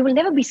learn. You will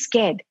never be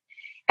scared.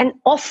 And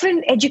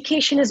often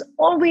education has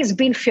always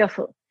been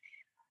fearful.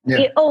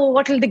 Yeah.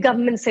 What will the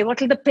government say? What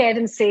will the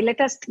parents say?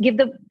 Let us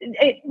give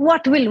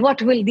what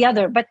will the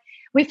other? But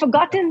we've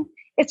forgotten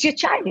it's your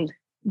child.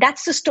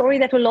 That's the story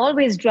that will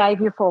always drive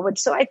you forward.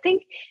 So I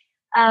think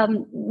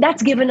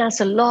that's given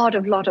us a lot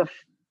of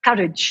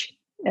courage.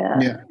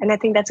 And I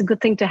think that's a good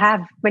thing to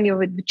have when you're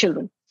with the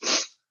children.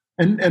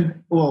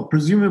 And well,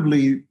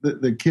 presumably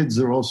the kids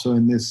are also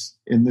in this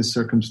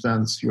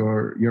circumstance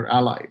your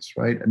allies,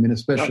 right? I mean,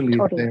 especially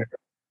totally.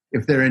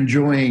 if they're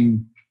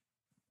enjoying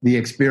the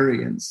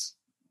experience,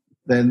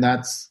 then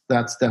that's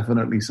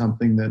definitely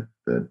something that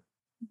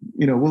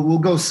will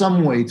go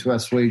some way to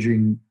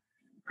assuaging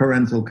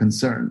parental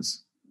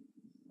concerns.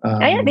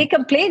 They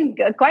complain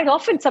quite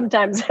often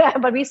sometimes,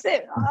 but we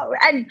say,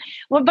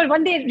 but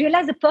when they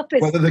realize the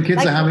purpose, whether the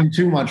kids are having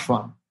too much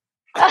fun.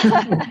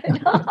 Sometimes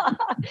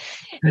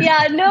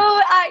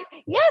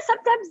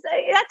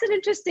that's an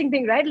interesting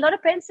thing, right? A lot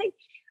of parents say,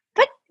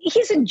 but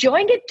he's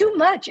enjoying it too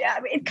much. I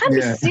mean, it can't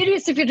be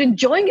serious if you're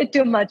enjoying it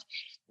too much.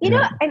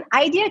 An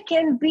idea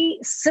can be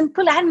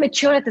simple and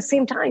mature at the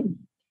same time.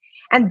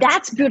 And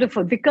that's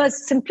beautiful,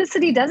 because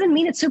simplicity doesn't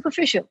mean it's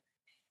superficial.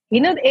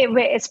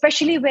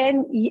 Especially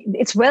when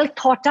it's well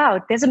thought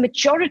out, there's a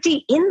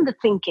maturity in the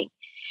thinking.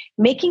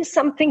 Making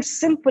something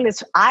simple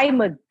I'm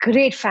a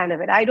great fan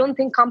of it. I don't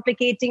think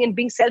complicating and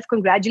being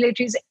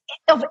self-congratulatory is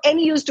of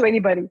any use to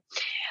anybody.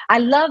 I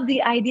love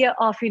the idea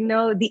of,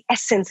 the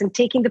essence and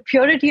taking the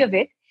purity of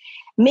it,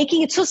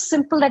 making it so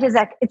simple that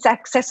it's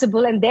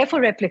accessible and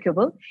therefore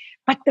replicable.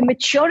 But the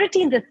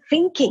maturity in the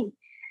thinking,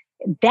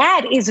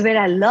 that is where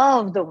I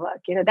love the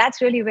work. That's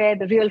really where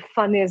the real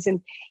fun is.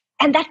 And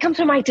that comes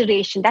from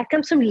iteration. That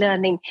comes from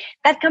learning.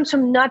 That comes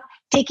from not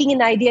taking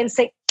an idea and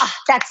saying,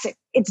 that's it.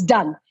 It's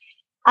done.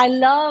 I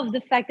love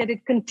the fact that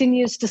it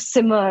continues to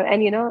simmer,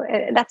 and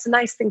that's a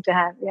nice thing to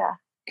have. Yeah.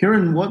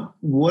 Kiran,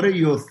 what are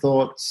your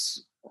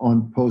thoughts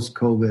on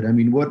post-COVID? I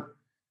mean, what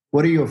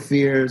are your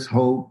fears,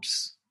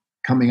 hopes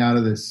coming out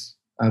of this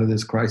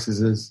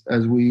crisis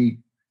as we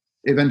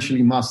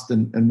eventually must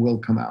and will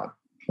come out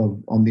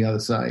on the other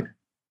side?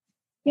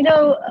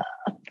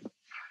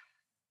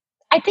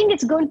 I think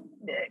it's going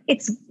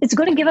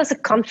to give us a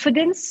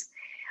confidence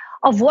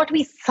of what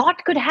we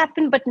thought could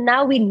happen, but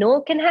now we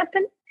know can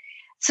happen.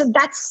 So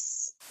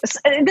that's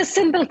the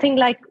simple thing,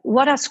 like,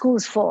 what are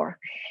schools for?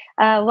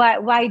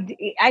 Why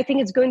I think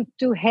it's going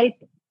to help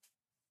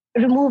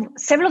remove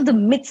several of the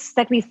myths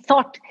that we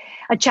thought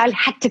a child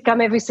had to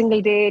come every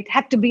single day. It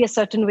had to be a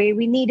certain way.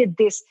 We needed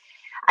this.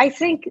 I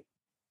think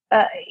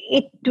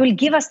it will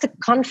give us the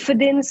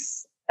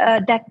confidence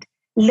that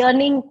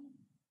learning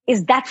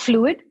is that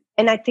fluid.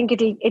 And I think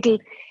it'll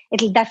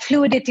that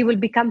fluidity will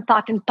become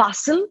part and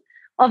parcel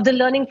of the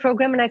learning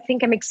program. And I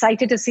think I'm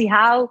excited to see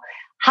how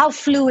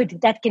fluid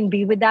that can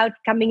be without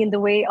coming in the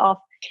way of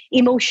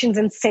emotions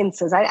and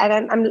senses.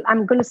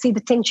 I'm going to see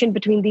the tension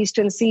between these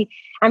two and see.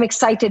 I'm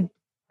excited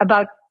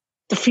about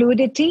the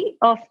fluidity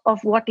of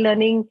what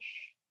learning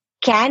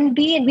can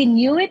be. And we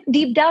knew it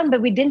deep down,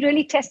 but we didn't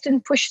really test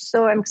and push.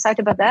 So I'm excited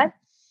about that.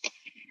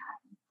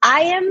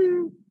 I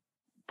am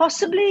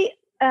possibly,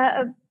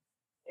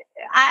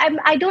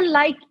 I don't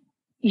like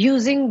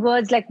using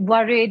words like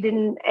worried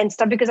and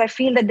stuff, because I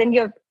feel that then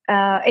you're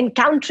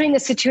encountering a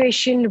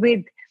situation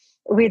with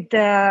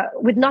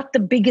not the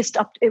biggest,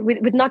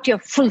 with not your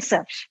full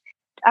self.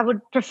 I would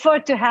prefer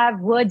to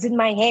have words in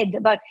my head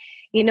about,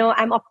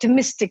 I'm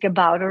optimistic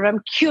about, or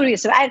I'm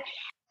curious.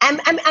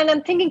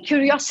 I'm thinking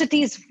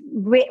curiosity is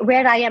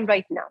where I am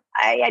right now.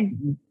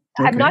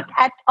 I'm not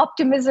at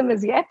optimism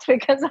as yet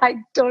because I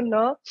don't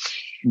know,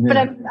 but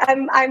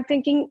I'm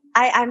thinking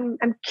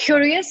I'm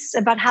curious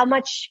about how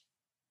much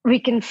we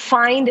can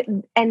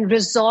find and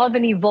resolve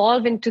and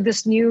evolve into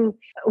this new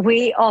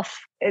way of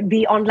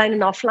the online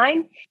and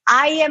offline.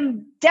 I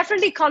am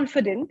definitely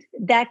confident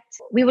that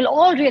we will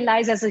all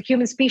realize as a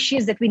human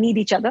species that we need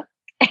each other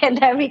and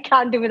that we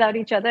can't do without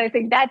each other. I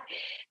think that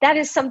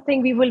is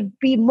something we will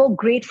be more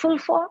grateful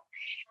for,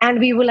 and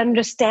we will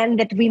understand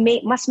that we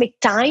must make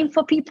time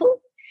for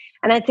people.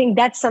 And I think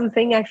that's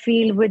something I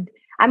feel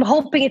I'm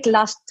hoping it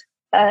lasts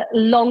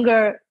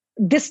longer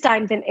this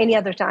time than any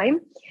other time.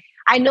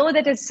 I know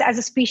that as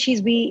a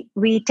species,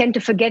 we tend to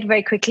forget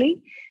very quickly.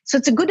 So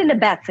it's a good and a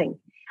bad thing.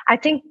 I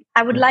think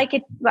I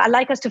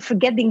like us to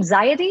forget the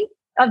anxiety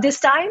of this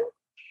time.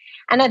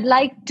 And I'd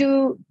like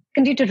to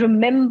continue to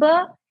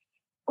remember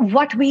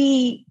what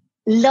we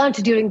learned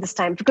during this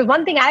time. Because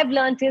one thing I've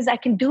learned is I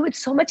can do it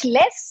so much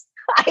less.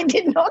 I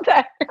didn't know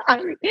that.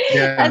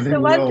 That's the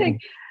one thing,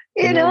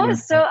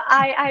 so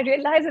I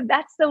realize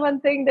that's the one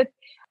thing that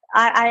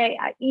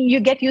you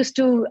get used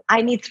to.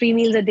 I need 3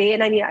 meals a day,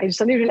 and I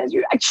suddenly realize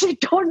you actually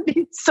don't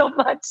need so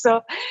much.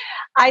 So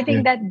I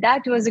think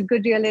that was a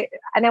good and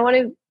I want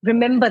to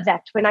remember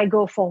that when I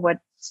go forward.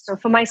 So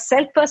for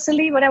myself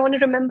personally, what I want to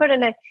remember,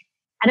 and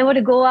I want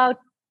to go out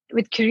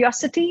with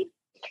curiosity,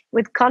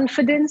 with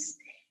confidence,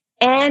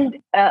 and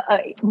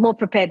more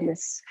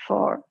preparedness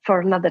for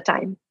another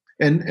time.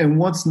 And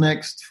what's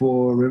next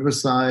for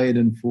Riverside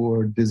and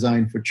for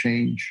Design for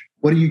Change?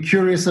 What are you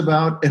curious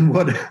about, and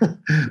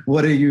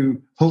what are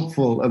you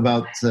hopeful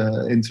about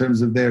in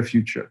terms of their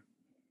future?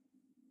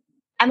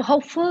 I'm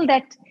hopeful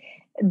that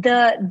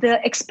the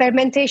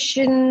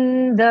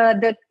experimentation,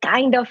 the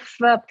kind of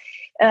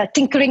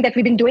tinkering that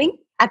we've been doing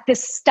at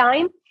this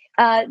time,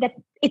 that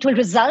it will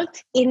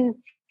result in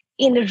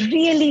a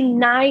really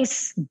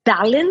nice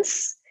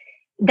balance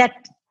that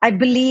I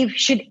believe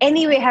should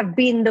anyway have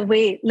been the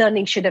way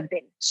learning should have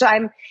been. So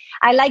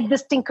I like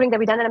this tinkering that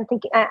we've done, and I'm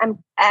thinking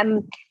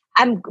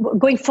I'm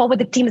going forward.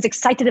 The team is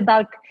excited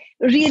about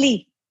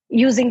really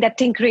using that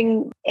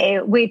tinkering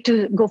way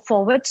to go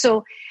forward.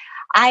 So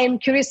I am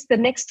curious. The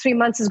next 3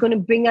 months is going to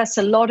bring us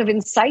a lot of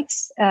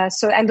insights.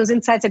 And those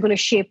insights are going to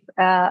shape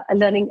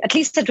learning, at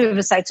least at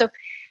Riverside. So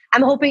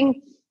I'm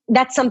hoping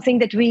that's something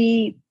that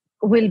we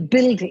will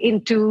build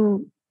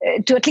into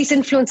to at least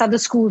influence other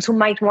schools who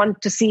might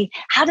want to see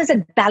how does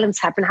that balance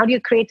happen? How do you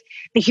create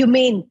the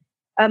humane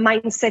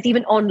mindset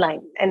even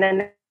online? And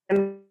then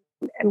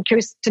I'm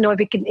curious to know if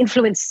we can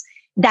influence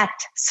that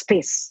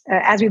space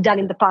as we've done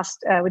in the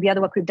past with the other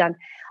work we've done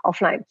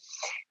offline.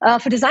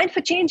 For Design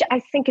for Change,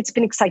 I think it's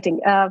been exciting.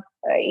 A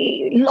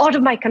lot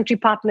of my country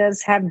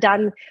partners have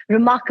done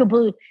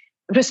remarkable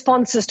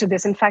responses to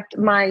this. In fact,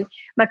 my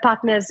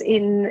partners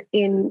in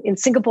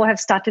Singapore have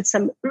started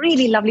some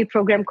really lovely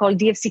program called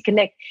DFC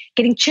Connect,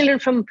 getting children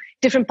from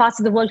different parts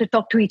of the world to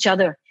talk to each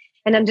other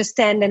and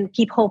understand and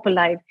keep hope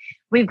alive.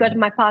 We've got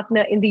my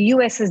partner in the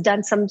US has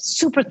done some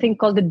super thing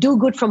called the Do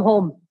Good from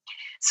Home.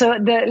 So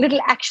the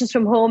little actions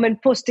from home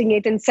and posting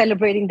it and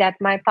celebrating that.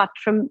 My partner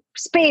from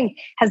Spain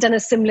has done a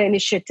similar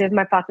initiative.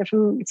 My partner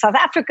from South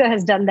Africa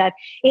has done that.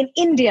 In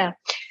India.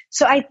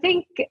 So I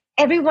think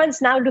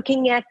everyone's now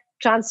looking at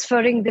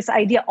transferring this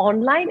idea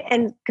online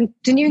and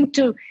continuing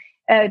to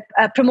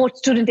promote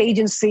student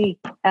agency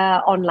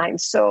online.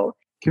 So,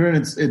 Kiran,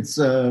 it's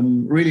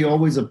really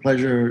always a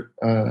pleasure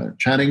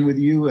chatting with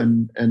you,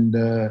 and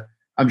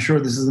I'm sure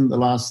this isn't the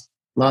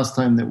last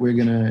time that we're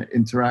going to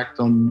interact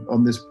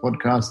on this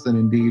podcast, and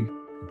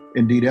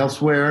indeed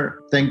elsewhere.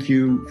 Thank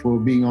you for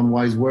being on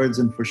Wise Words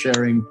and for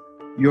sharing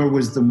your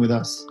wisdom with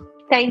us.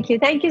 Thank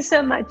you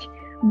so much.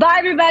 Bye,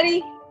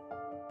 everybody.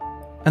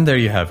 And there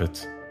you have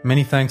it.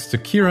 Many thanks to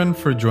Kiran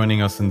for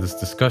joining us in this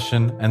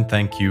discussion, and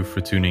thank you for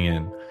tuning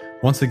in.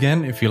 Once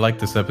again, if you liked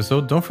this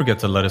episode, don't forget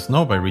to let us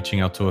know by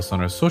reaching out to us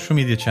on our social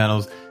media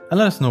channels and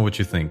let us know what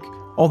you think.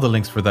 All the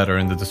links for that are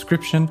in the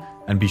description,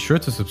 and be sure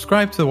to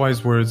subscribe to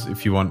Wise Words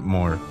if you want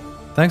more.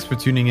 Thanks for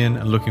tuning in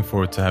and looking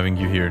forward to having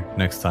you here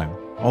next time.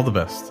 All the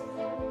best.